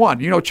 there's only one.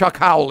 You know Chuck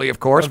Howley, of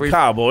course. The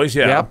Cowboys.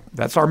 Yeah. Yep,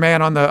 that's our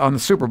man on the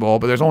Super Bowl.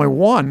 But there's only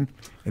one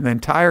in the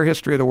entire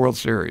history of the World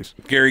Series.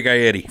 Gary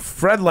Gaetti.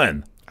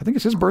 Fredlin. I think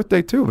it's his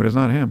birthday too, but it's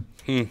not him.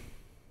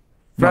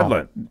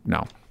 Fredlin.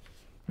 No.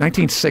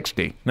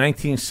 1960.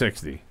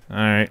 1960. All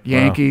right.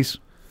 Yankees.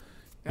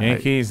 Well,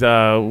 Yankees.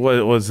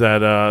 What was that?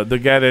 The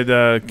guy that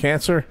had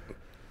cancer.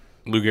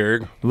 Lou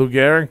Gehrig. Lou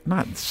Gehrig.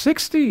 Not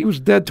 60. He was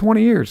dead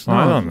 20 years.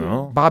 I don't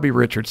know. Bobby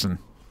Richardson.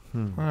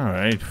 All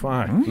right.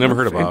 Fine. Never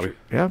heard of Bobby.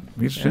 Yeah,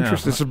 he's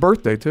interested. It's his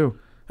birthday too.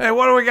 Hey,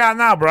 what do we got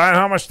now, Brian?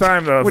 How much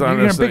time does What, on you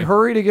in a this big thing?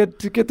 hurry to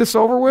get this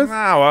over with?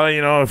 No,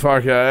 well,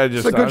 fuck. I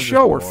just. It's a good I'm just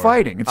show. We're bored.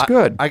 fighting. It's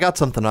good. I got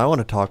something I want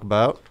to talk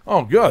about.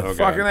 Oh, good.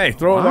 Fucking A.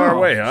 Throw it our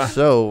way, huh?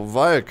 So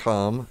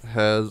Viacom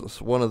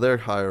has one of their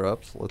higher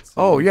ups. Let's see.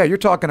 Oh yeah, you're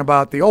talking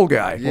about the old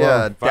guy.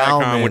 Yeah, Viacom,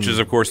 Dowman. which is,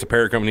 of course, the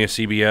parent company of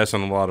CBS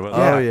and a lot of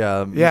other. Oh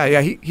yeah.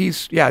 Yeah.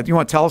 He's. Do you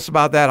want to tell us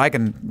about that? I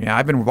can. Yeah,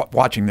 I've been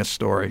watching this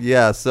story.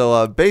 Yeah,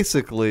 so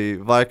basically,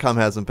 Viacom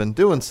hasn't been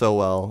doing so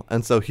well,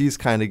 and so he's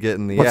kind of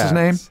getting the What's his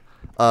name?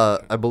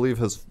 I believe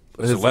his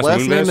it Les last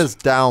name Moonves? is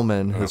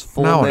Dowman. His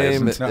full No, it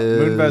name isn't. No,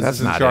 is Moonves That's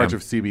is in not charge him.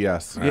 of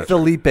CBS.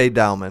 Felipe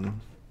Dowman.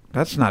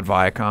 That's not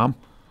Viacom.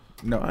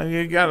 No,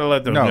 You got to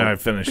let the No. guy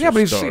finish. Yeah, but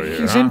his he's story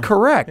here, he's huh?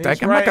 incorrect.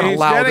 He's I'm not going to he's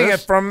allow getting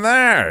this. it from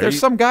there. There's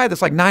some guy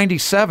that's like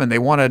 97. They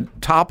want to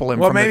topple him.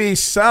 Well, from maybe he maybe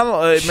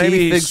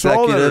Chief he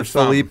sold it or Executive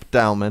something. Philippe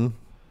Dowman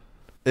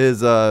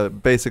is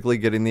basically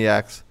getting the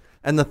axe.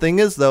 And the thing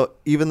is, though,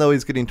 even though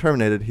he's getting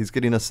terminated, he's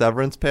getting a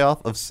severance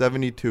payoff of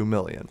 $72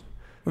 million.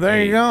 Well,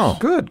 there you go.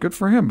 good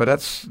for him. But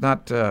that's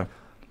not.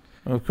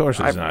 Of course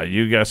it's not.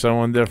 You got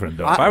someone different,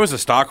 though. If I was a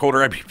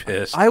stockholder, I'd be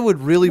pissed. I would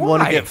really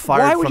want to Why? get Why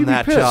fired would from you be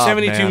that pissed? job.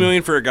 72 man.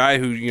 million for a guy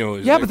who, Yeah,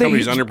 the but they-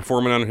 company's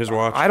underperforming on his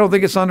watch. I don't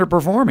think it's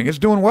underperforming. It's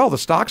doing well. The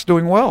stock's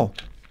doing well.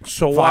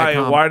 So why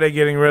Viacom. are they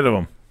getting rid of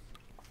him?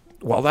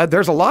 Well,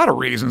 there's a lot of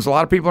reasons. A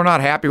lot of people are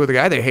not happy with the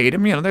guy. They hate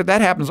him.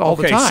 That happens all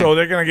the Okay, time. so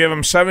they're going to give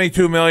him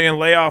 $72 million,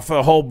 lay off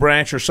a whole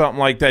branch or something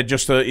like that,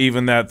 just to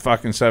even that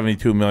fucking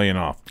 $72 million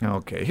off.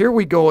 Okay, here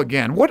we go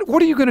again. What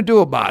are you going to do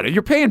about it?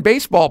 You're paying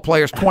baseball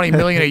players $20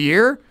 million a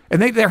year,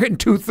 and they're hitting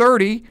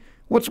 $230.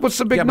 What's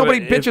the big? Yeah, but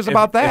Nobody bitches if-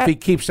 about that. If he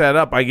keeps that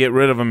up, I get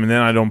rid of him, and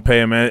then I don't pay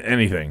him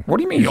anything. What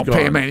do you mean you He's don't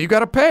pay him? gone. Man, you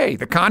got to pay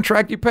the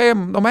contract. You pay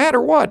him no matter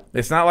what.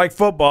 It's not like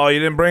football. You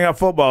didn't bring up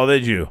football,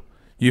 did you?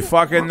 You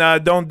fucking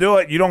don't do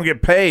it. You don't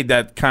get paid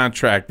that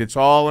contract. It's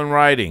all in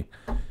writing.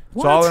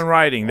 It's all in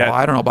writing. That,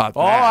 I don't know about that.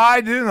 Oh,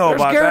 I do know There's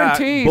about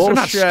guarantees. that. They're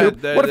not Bullshit.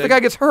 stupid. What if the guy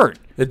gets hurt?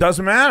 It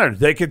doesn't matter.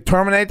 They could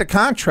terminate the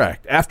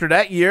contract. After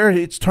that year,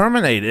 it's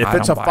terminated. If I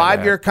it's a don't buy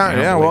 5-year that. I contract,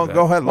 don't yeah, believe well, that.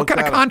 go ahead. What look kind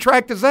of that up.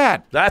 contract is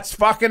that? That's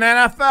fucking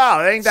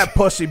NFL. It ain't that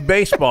pussy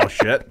baseball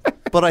shit.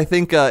 But I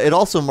think it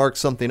also marks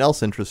something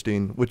else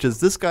interesting, which is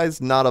this guy's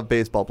not a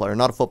baseball player,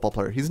 not a football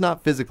player. He's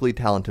not physically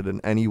talented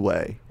in any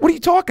way. What are you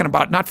talking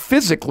about? Not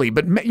physically,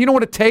 but you know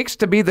what it takes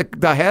to be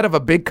the head of a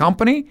big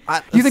company?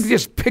 You think they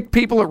just pick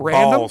people at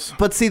random? Balls.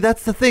 But see,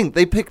 that's the thing.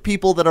 They pick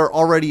people that are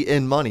already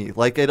in money.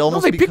 Like it No,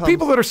 almost they becomes, pick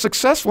people that are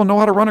successful and know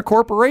how to run a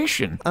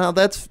corporation.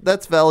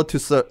 That's valid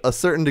to a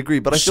certain degree.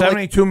 But I feel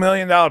like $72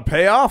 million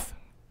payoff?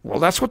 Well,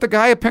 that's what the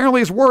guy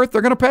apparently is worth.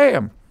 They're going to pay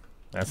him.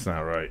 That's not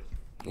right.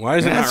 Why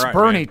is it That's not right?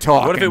 Bernie man?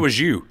 talking. What if it was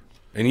you?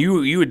 And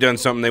you had done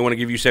something, they want to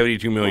give you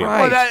 $72 million.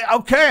 Right. Well,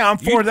 okay, I'm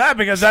for that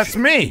because that's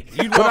me.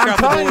 You'd But walk I'm out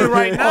the telling door. you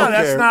right now,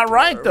 that's not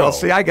right, though. Well,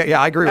 see, I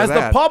agree with as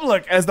that.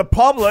 the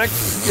public,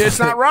 it's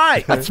not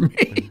right. That's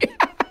me.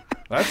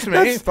 That's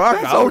me. Fuck.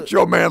 That's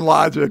Ocho Man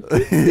logic.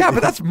 Yeah,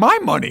 but that's my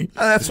money.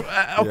 That's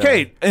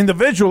okay.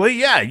 Individually,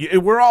 yeah,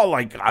 we're all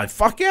like,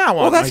 fuck yeah, I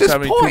want Well, that's my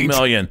his $72 point.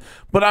 million.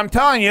 But I'm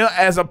telling you,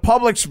 as a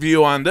public's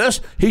view on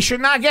this, he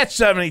should not get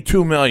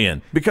 $72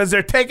 million because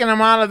they're taking him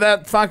out of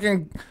that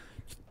fucking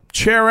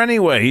chair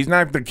anyway. He's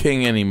not the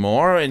king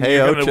anymore, and Hey,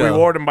 you're going to Ocho.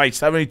 reward him by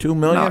 $72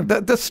 million. No,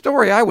 the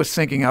story I was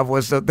thinking of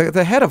was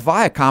the head of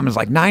Viacom is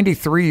like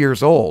 93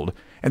 years old,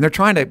 and they're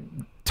trying to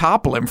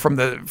topple him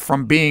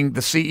from being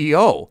the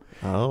CEO.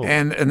 Oh.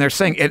 And they're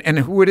saying, and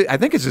who it, I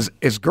think is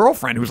his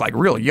girlfriend, who's like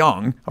real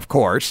young, of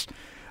course,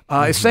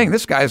 is saying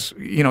this guy's,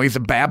 he's a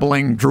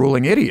babbling,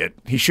 drooling idiot.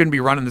 He shouldn't be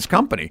running this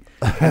company.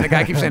 And the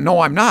guy keeps saying,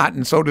 no, I'm not,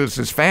 and so does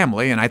his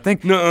family. And I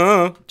think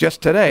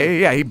just today,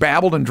 yeah, he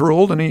babbled and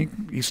drooled, and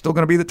he's still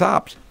going to be the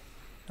tops.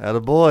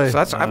 attaboy. So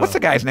that's what's the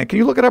guy's name? Can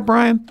you look it up,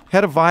 Brian?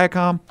 Head of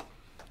Viacom.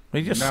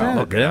 He just said it,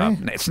 Look it up.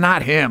 didn't he? It's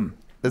not him.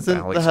 Isn't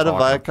Alex the head of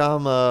talking.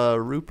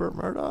 Viacom Rupert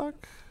Murdoch?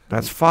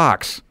 That's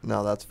Fox.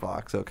 No, that's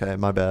Fox. Okay,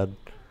 my bad.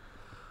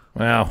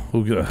 Well,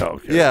 who the hell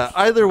cares? Yeah,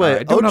 either way, All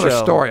right, do another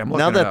Ocho, story. I'm looking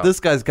now it that up. this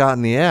guy's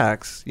gotten the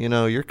axe,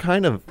 you're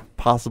kind of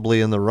possibly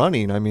in the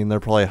running. I mean, they're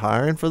probably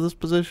hiring for this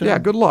position. Yeah,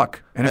 good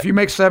luck. And if you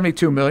make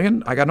 $72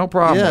 million, I got no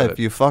problem Yeah, with if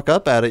it. you fuck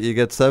up at it, you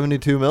get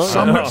 $72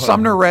 million.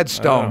 Sumner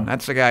Redstone.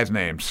 That's the guy's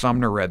name.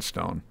 Sumner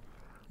Redstone.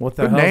 What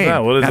the Good hell name. is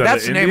that? What is Now, that?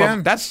 that's an the name Indian?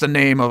 of that's the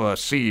name of a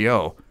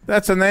CEO.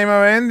 That's the name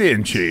of an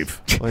Indian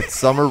chief. Wait,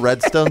 Summer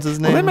Redstone's his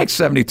name? Well, they make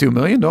 $72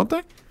 million, don't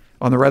they?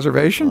 On the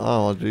reservation.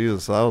 Oh,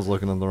 Jesus, I was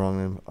looking at the wrong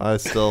name. I'm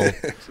So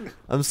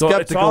it's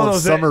skeptical all of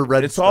those- Summer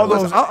Redstone. it's all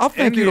those- Listen, I'll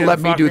thank you to Indian let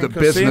me do the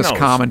fucking business casinos.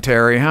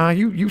 commentary, huh?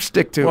 You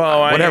stick to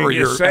Well, whatever you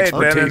your say it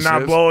then expertise and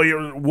not is. blow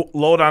your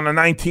load on a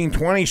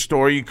 1920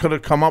 store. You could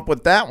have come up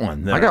with that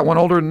one. There. I got one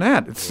older than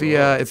that. It's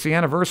the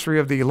anniversary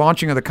of the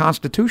launching of the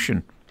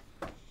Constitution.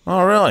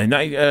 Oh, really?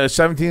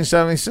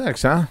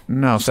 1776, huh?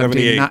 No,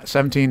 78.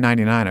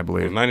 1799, I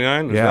believe.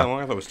 99? Was Yeah. that long?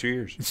 I thought it was 2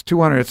 years. It's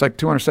 200. It's like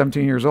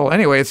 217 years old.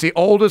 Anyway, it's the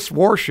oldest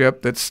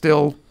warship that's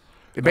still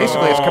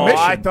basically it's Oh, commissioned.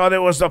 I thought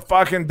it was the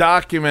fucking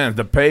document,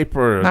 the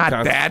paper. Not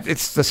that.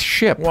 It's the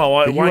ship. Well,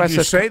 why the didn't you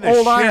USS say the Old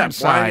ship?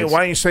 Ironsides. Why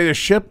didn't you say the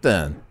ship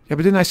then? Yeah,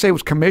 but didn't I say it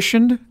was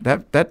commissioned?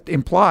 That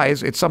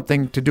implies it's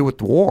something to do with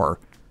the war.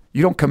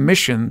 You don't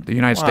commission the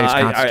United States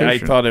Constitution. I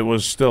thought it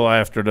was still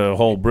after the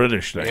whole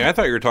British thing. Yeah, I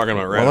thought you were talking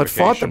about Well, it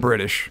ratification. fought the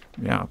British.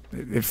 Yeah,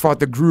 it fought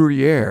the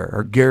Gruyere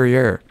or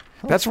Guerriere.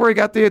 That's where he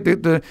got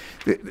the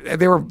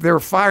they were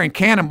firing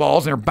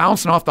cannonballs and they were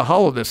bouncing off the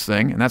hull of this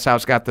thing, and that's how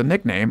it's got the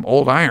nickname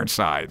Old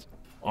Ironsides.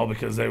 Oh,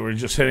 because they were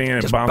just hitting it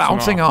and Just bouncing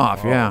bouncing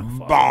off. Yeah.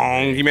 Bong!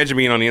 Can you imagine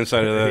being on the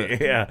inside of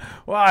that? Yeah.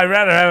 Well, I'd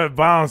rather have it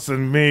bounce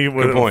than me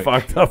with point.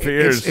 fucked up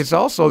ears. It's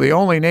also the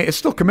only it's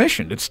still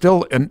commissioned. It's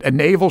still a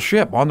naval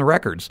ship on the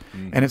records,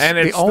 and it's and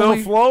the it still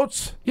only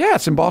floats? yeah.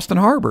 It's in Boston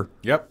Harbor.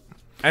 Yep.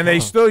 And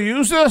they still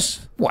use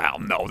this? Well,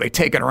 no, they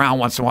take it around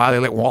once in a while. They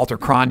let Walter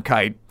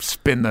Cronkite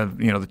spin the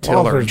the tiller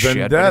and Walter's shit.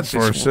 been but dead it's-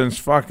 it's- since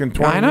fucking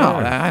 20 I know,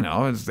 years. I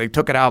know. They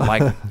took it out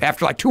like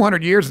after like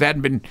 200 years. It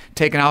hadn't been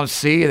taken out to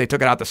sea. They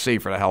took it out to sea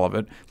for the hell of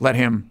it. Let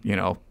him,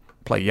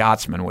 play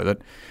yachtsman with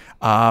it.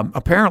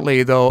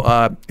 Apparently,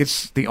 though,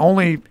 it's the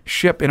only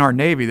ship in our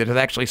Navy that has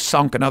actually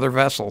sunk another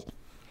vessel.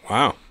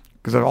 Wow.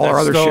 Because all our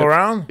That's other still ships,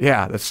 around?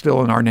 yeah, that's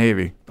still in our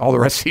Navy. All the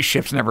rest of these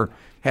ships never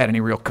had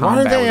any real Why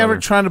combat. did they with ever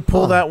other- try to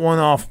pull that one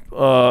off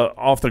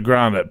the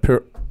ground at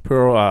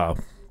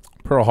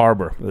Pearl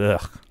Harbor?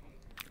 Ugh.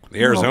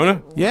 The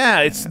Arizona? Yeah,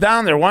 it's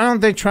down there. Why don't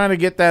they try to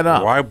get that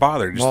up? Why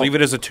bother? Just leave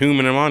it as a tomb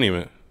and a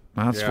monument.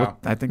 That's what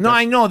I think. No,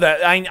 that's- I know that.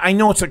 I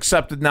know it's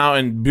accepted now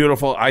and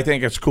beautiful. I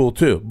think it's cool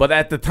too. But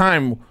at the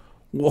time,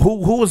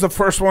 who was the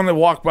first one that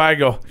walked by and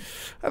go,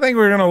 I think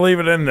we're going to leave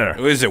it in there.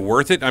 Is it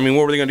worth it? I mean,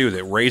 what were they going to do with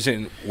it? Raise it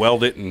and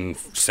weld it and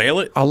sail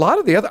it? a lot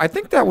of the other. I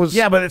think that was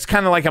Yeah, but it's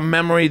kind of like a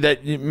memory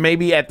that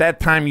maybe at that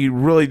time you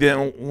really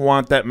didn't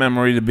want that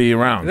memory to be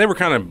around. They were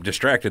kind of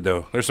distracted,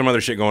 though. There's some other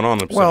shit going on in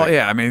the Pacific. Well,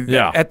 yeah, I mean,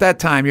 Yeah. at that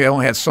time you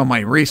only had so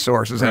many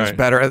resources, and it's Right.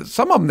 better.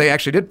 Some of them they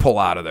actually did pull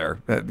out of there.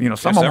 Some of them were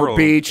several of them.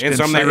 beached, And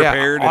some they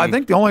repaired I and-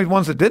 think the only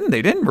ones that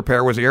didn't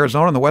repair was the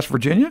Arizona and the West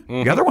Virginia.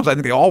 Mm-hmm. The other ones, I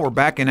think they all were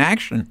back in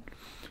action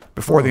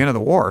before the end of the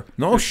war.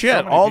 No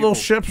shit. All those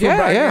ships were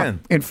back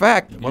in. In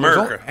fact,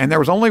 America. there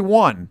was only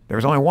one. There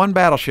was only one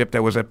battleship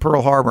that was at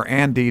Pearl Harbor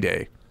and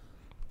D-Day.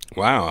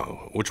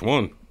 Wow. Which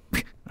one?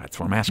 That's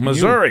what I'm asking you.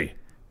 Missouri.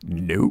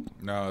 Nope.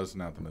 No, it's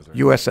not the Missouri.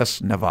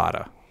 USS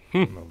Nevada.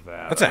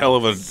 That's a hell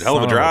of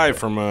a drive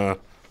from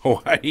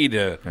Hawaii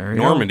to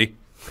Normandy.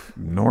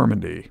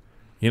 Normandy.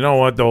 You know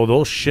what, though?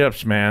 Those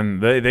ships, man,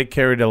 they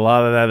carried a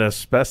lot of that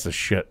asbestos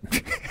shit.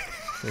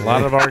 A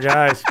lot of our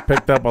guys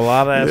picked up a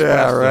lot of asbestos.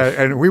 Yeah, right.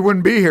 And we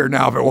wouldn't be here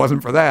now if it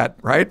wasn't for that,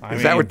 right?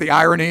 Is that what the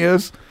irony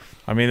is?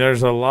 I mean,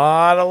 there's a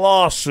lot of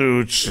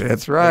lawsuits.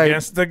 That's right.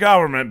 Against the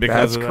government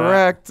because of that.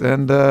 That's correct.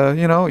 And,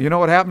 you know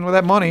what happened with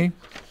that money?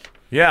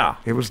 Yeah.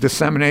 It was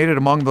disseminated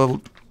among the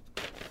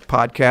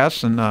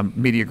podcasts and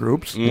media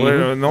groups.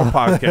 Well, no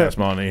podcast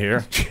money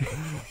here.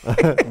 I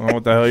don't know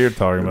what the hell you're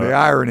talking about. The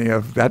irony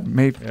of that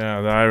the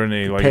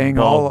irony. Like paying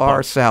all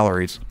our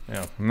salaries.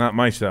 Yeah, not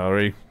my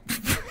salary.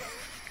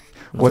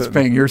 What's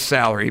paying your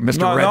salary,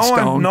 Mr.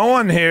 Redstone? No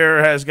one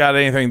here has got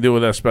anything to do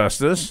with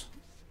asbestos.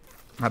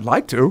 I'd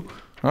like to.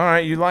 All right,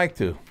 you'd like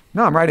to.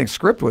 No, I'm writing a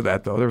script with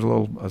that, though. There's a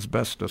little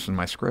asbestos in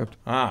my script.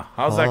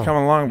 How's that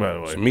coming along, by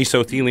the way?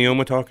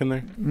 Mesothelioma talking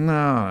there?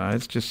 No,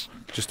 it's just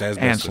asbestos.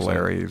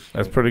 ancillaries.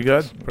 That's pretty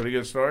good. Pretty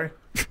good story.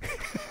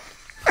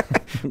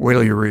 Wait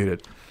till you read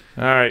it.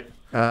 All right.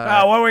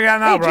 What do we got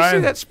now, Hey, did you Brian?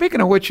 see that?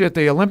 Speaking of which, at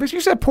the Olympics,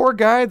 you said poor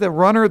guy, the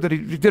runner, that he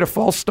did a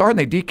false start and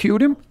they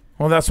DQ'd him?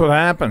 Well, that's what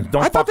happens.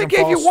 Don't I thought they fucking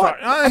gave you false what?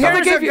 start. I thought they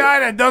Here's gave a you- guy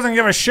that doesn't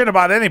give a shit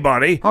about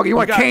anybody. Oh, you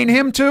want to cane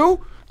him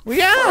too?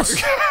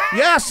 Yes.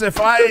 Yes, if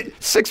I...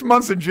 6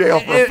 months in jail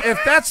for If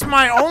that's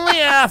my only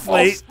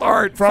athlete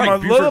start from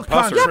like a little Buford Pusser.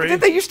 Yeah, but country...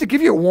 did they used to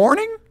give you a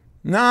warning?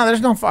 No, there's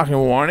no fucking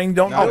warning.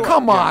 Don't Oh, do it.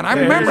 come on. I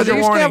Yeah, remember here's they your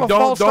used to have a warning.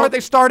 false start, they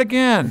start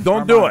again.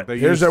 Don't do it. They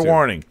Here's used their to.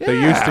 warning. They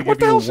used to what give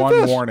the you hell's one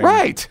this? warning.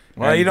 Right.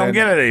 Well, you don't And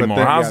get it then- but anymore.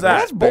 then, How's yeah, that?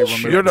 That's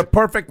bullshit. You're the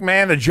perfect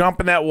man to jump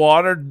in that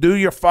water. Do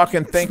your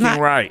fucking thinking not-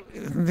 right.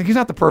 He's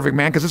not the perfect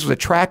man because this was a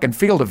track and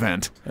field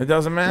event. It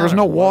doesn't matter. There was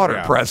no water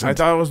yeah. present. I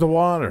thought it was the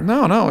water.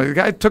 No. The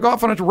guy took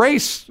off on a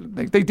race.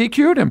 They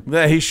DQ'd him.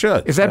 Yeah, he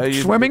should. Is that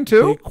You- swimming,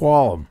 too?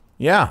 Equal him.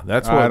 Yeah,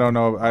 that's what. I don't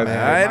know. I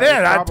did.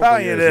 I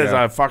tell you it is.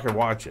 Yeah. I fucking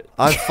watch it.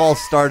 I've false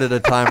started a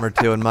time or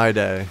two in my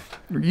day.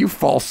 You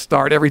false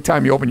start every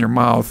time you open your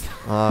mouth.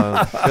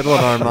 Good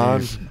one,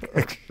 Armand.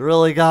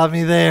 Really got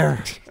me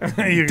there. You got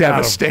him.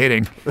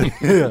 Devastating.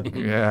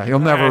 Yeah, he'll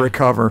never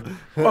recover.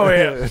 Oh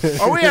yeah.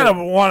 Are we at a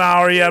 1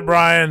 hour yet,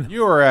 Brian?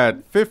 You are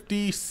at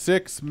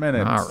 56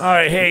 minutes. All All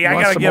right, hey, I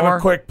Want got to some give more?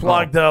 a quick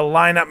plug to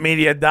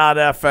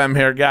lineupmedia.fm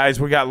here, guys.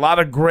 We got a lot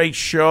of great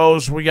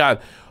shows. We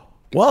got,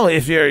 well,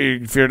 if you're a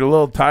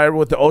little tired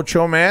with the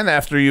Ocho Man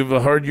after you've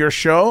heard your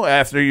show,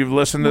 after you've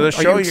listened to the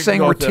show, Are you can saying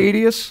go we're to-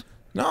 tedious?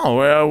 No,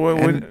 we're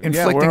And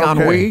inflicting we're on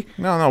okay. we?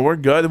 No, we're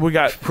good. We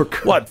got,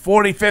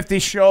 40, 50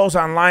 shows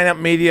on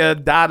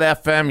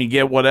lineupmedia.fm. You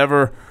get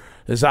whatever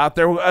is out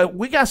there.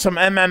 We got some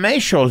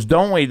MMA shows,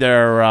 don't we,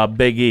 there,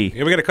 Big E?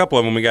 Yeah, we got a couple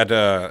of them. We got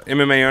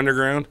MMA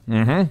Underground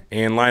and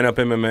Lineup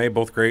MMA,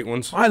 both great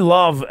ones. I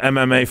love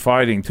MMA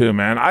fighting, too,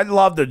 man. I'd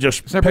love to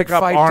just there a big pick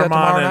up fight, Armand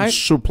tomorrow and night?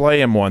 supplé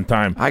him one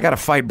time. I got to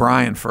fight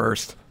Brian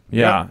first.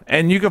 Yeah.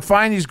 And you can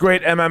find these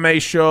great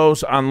MMA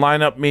shows on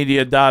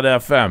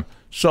lineupmedia.fm.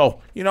 So,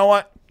 you know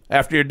what?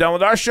 After you're done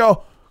with our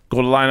show,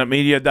 go to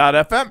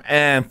lineupmedia.fm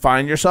and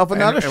find yourself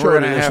another And show we're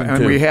to gonna listen have,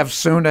 to. and we have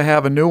soon to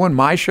have a new one,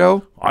 my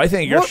show. I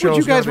think your What show would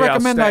you guys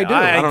recommend I do?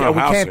 I don't know we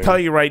how can't soon. tell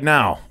you right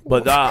now,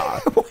 but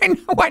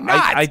Why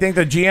not? I think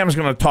the GM's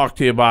going to talk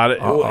to you about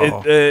it.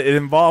 Uh-oh. It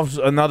involves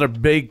another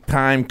big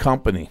time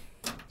company.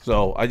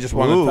 So I just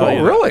want to tell you.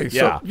 Oh, really? that.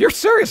 Yeah. So you're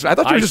serious? I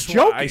thought you were just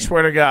joking. I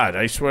swear to God.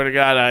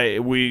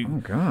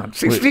 God.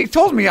 See, he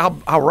told me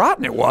how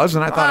rotten it was,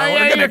 and I thought, I'm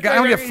going to get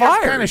Kind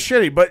fired. of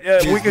shitty, but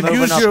we could moving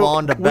use up you.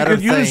 on to We better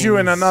could use you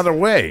in things. another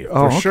way Oh,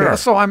 for okay. sure.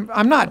 So I'm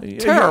not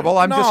terrible.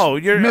 I'm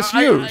just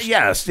misused.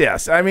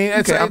 Yes. I mean,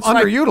 it's, Okay, I'm it's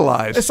like,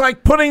 underutilized. it's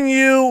like putting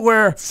you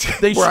where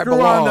they Where I screw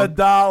on the belong.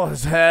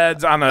 doll's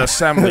heads on an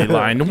assembly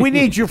line. We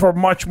need you for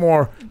much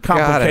more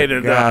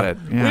complicated. Got it.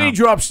 We Yeah. need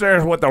you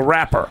upstairs with the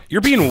rapper.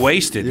 You're being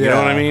wasted. You know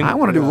what I mean? I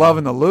want to do Love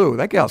in the Lou.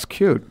 That gal's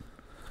cute.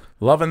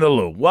 Loving the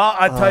Lou. Well,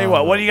 I tell you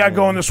what do you got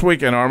going this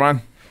weekend,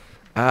 Armand?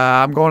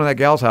 I'm going to that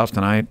gal's house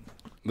tonight.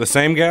 The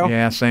same gal?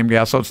 Yeah, same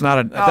gal. So it's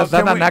not that's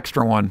can not we- an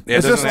extra one. Yeah, it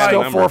Is this doesn't have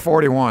Still a number.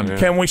 441. Yeah.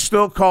 Can we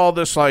still call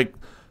this like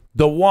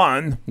the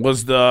one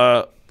was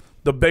the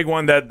big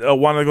one that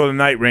wanted to go to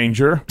Night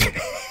Ranger,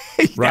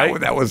 right?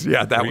 That was you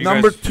Number guys-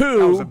 That was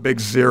a two. big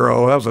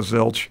zero. That was a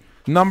zilch.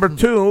 Number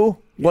two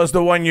was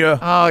the one you.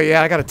 Oh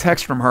yeah, I got a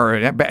text from her.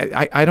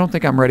 I don't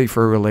think I'm ready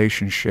for a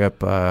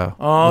relationship.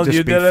 Oh, just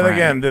you be did it frank.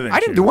 again, didn't I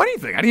didn't you? do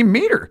anything. I didn't even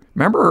meet her.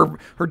 Remember,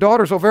 her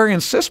daughter's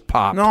ovarian cyst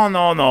popped. No.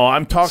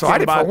 I'm talking So I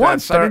did about for that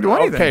once. I didn't do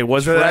anything. Okay,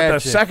 was it at the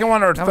Tragic. second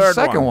one or That third was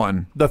the second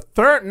one. The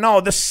third?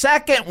 No, the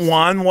second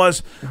one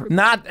was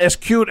not as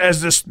cute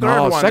as this third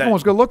No, one. the second that- one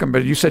was good looking,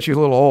 but you said she was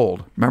a little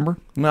old. Remember?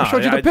 No, I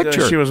showed you the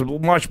picture. She was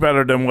much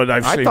better than what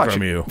I've I seen thought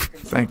from you.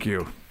 Thank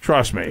you.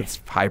 Trust me.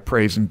 High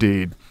praise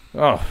indeed.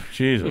 Oh,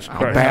 Jesus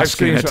Christ!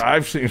 bask in it.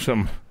 I've seen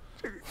some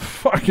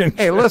fucking.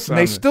 Hey, shit listen,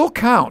 they on still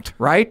count,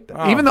 right?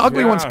 Oh, Even the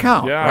ugly yeah, ones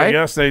count, yeah, right? I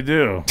guess they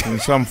do. In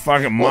some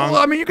fucking Well,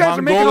 I mean, you guys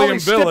are making all Mongolian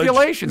these village.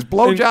 stipulations.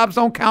 Blowjobs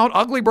don't count.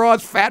 Ugly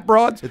broads, fat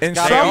broads. And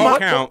They all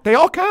count. They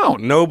all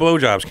count. No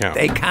blowjobs count.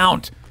 They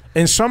count.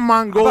 in some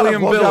How about a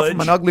Mongolian blowjob village.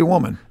 from an ugly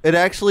woman? It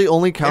actually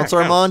only counts,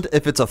 Armand,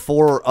 if it's a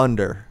 4 or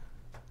under.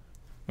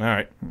 All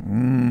right.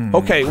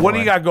 Okay, what do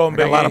you got going,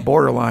 Got a Big lot E? of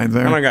borderlines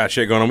there. I don't got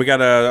shit going on. We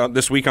got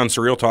this week on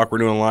Surreal Talk, we're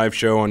doing a live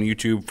show on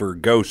YouTube for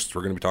ghosts.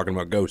 We're going to be talking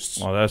about ghosts,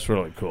 Well, that's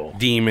really cool.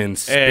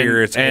 demons,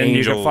 spirits, and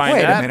angels. you can find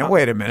Wait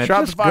a that. minute. Shut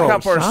the Just fuck up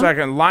ghosts, for a huh?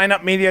 second.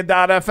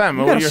 Lineupmedia.fm.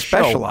 You gotta Your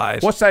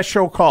specialize. Show. What's that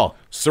show called?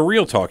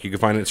 Surreal Talk. You can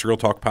find it at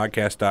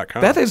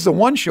surrealtalkpodcast.com. That is the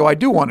one show I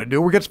do want to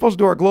do. We're supposed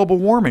to do our global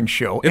warming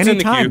show It's in the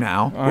anytime queue.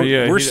 now. Oh,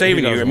 yeah, We're he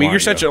saving you. I doesn't mean, want you're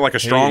such you. a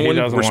strong He one.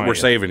 doesn't want We're you.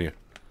 saving you.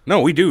 No,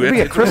 we do.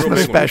 Maybe a It's a real Christmas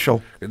big one.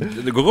 special.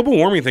 The global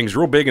warming thing's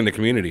real big in the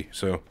community,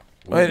 so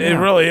It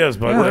really is,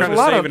 but Yeah, we're there's kind a of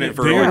lot of- saving it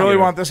for. do you like, really know,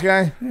 want this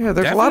guy? Yeah,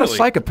 there's a lot of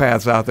Definitely.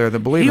 psychopaths out there that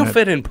believe He'll in it.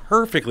 fit in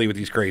perfectly with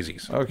these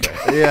crazies.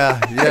 Okay.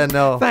 Yeah,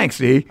 no. Thanks,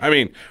 E. I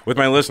mean, with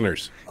my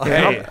listeners.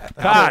 Hey,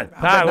 Todd,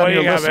 what None do of you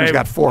your got, listeners babe?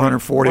 got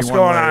 441 What's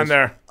going on letters.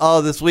 there?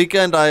 Oh, this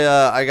weekend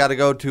I got to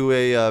go to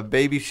a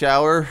baby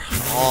shower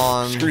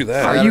on Screw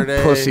that. Are you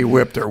Saturday. pussy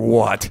whipped or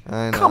what?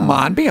 I know. Come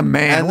on, be a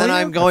man. And then will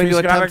you? I'm going If to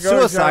he's gotta attempt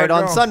go, he's suicide gotta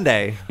on go.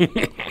 Sunday.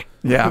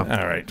 Yeah.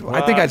 All right.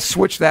 I think I'd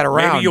switch that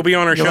around. Maybe you'll be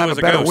on our You'll show have as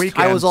a a better ghost.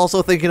 weekend. I was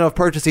also thinking of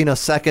purchasing a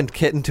second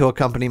kitten to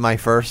accompany my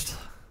first.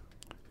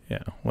 Yeah.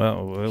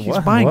 Well, He's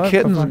buying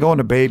kittens and going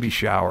to baby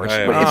showers.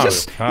 I But know.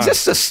 is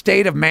this the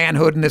state of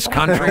manhood in this We've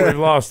country?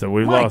 lost it.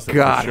 We've My lost it. for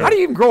God, sure. how do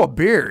you even grow a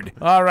beard?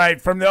 All right,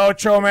 from the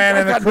Ocho Man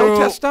I've and the got crew,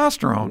 no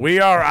testosterone.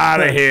 we are out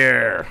of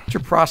here. Get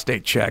your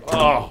prostate checked.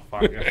 Oh,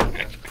 fuck it.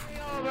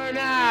 Over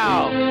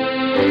now.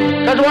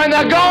 Because when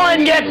the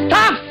going gets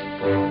tough,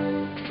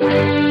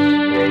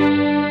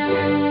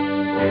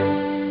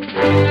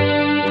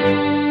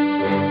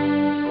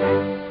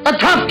 the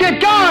tough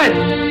get going.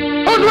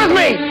 Who's with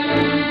me?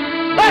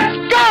 Let's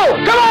go.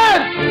 Come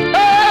on.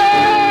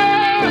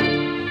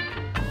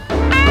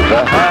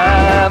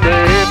 Behind the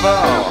eight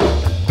ball.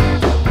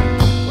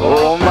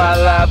 All my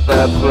life,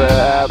 that's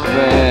where I've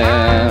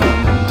been.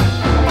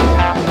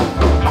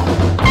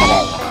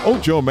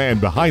 Ocho Man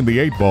Behind the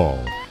 8 Ball.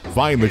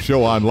 Find the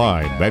show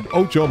online at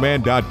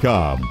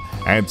ochoman.com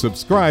and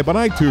subscribe on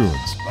iTunes,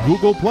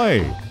 Google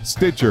Play,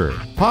 Stitcher,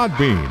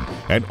 Podbean,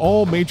 and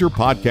all major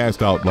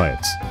podcast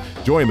outlets.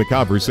 Join the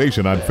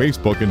conversation on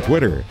Facebook and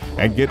Twitter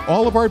and get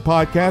all of our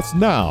podcasts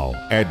now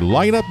at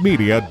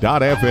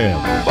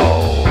lineupmedia.fm.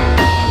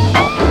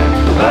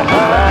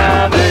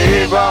 Behind the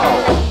eight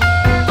ball.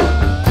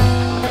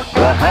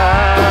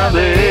 Behind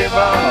the eight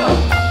ball.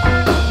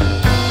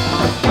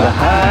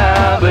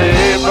 Behind the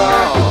eight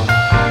ball.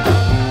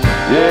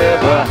 Yeah,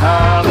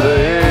 behind the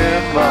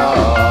eight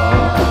ball.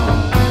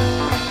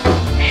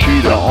 She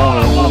the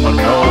only woman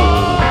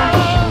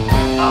knows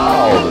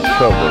all the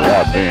trouble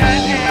I've been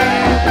in.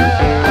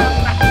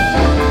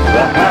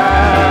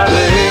 Behind the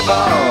eight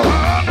ball.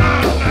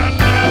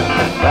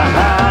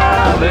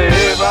 Behind the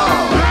eight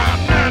ball.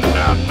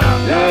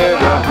 Yeah,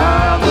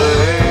 behind the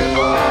eight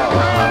ball.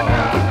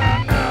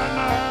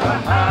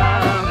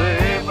 Behind the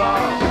eight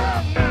ball.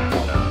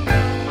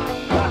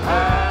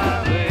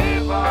 Behind the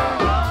eight ball.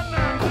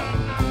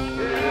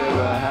 Yeah,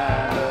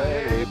 behind the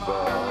eight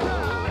ball.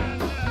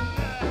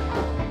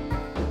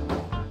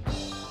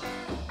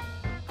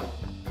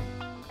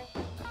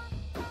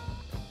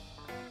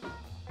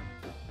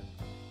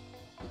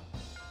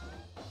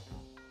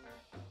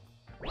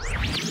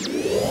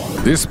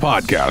 This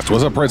podcast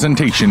was a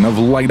presentation of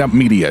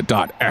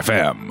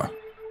lineupmedia.fm.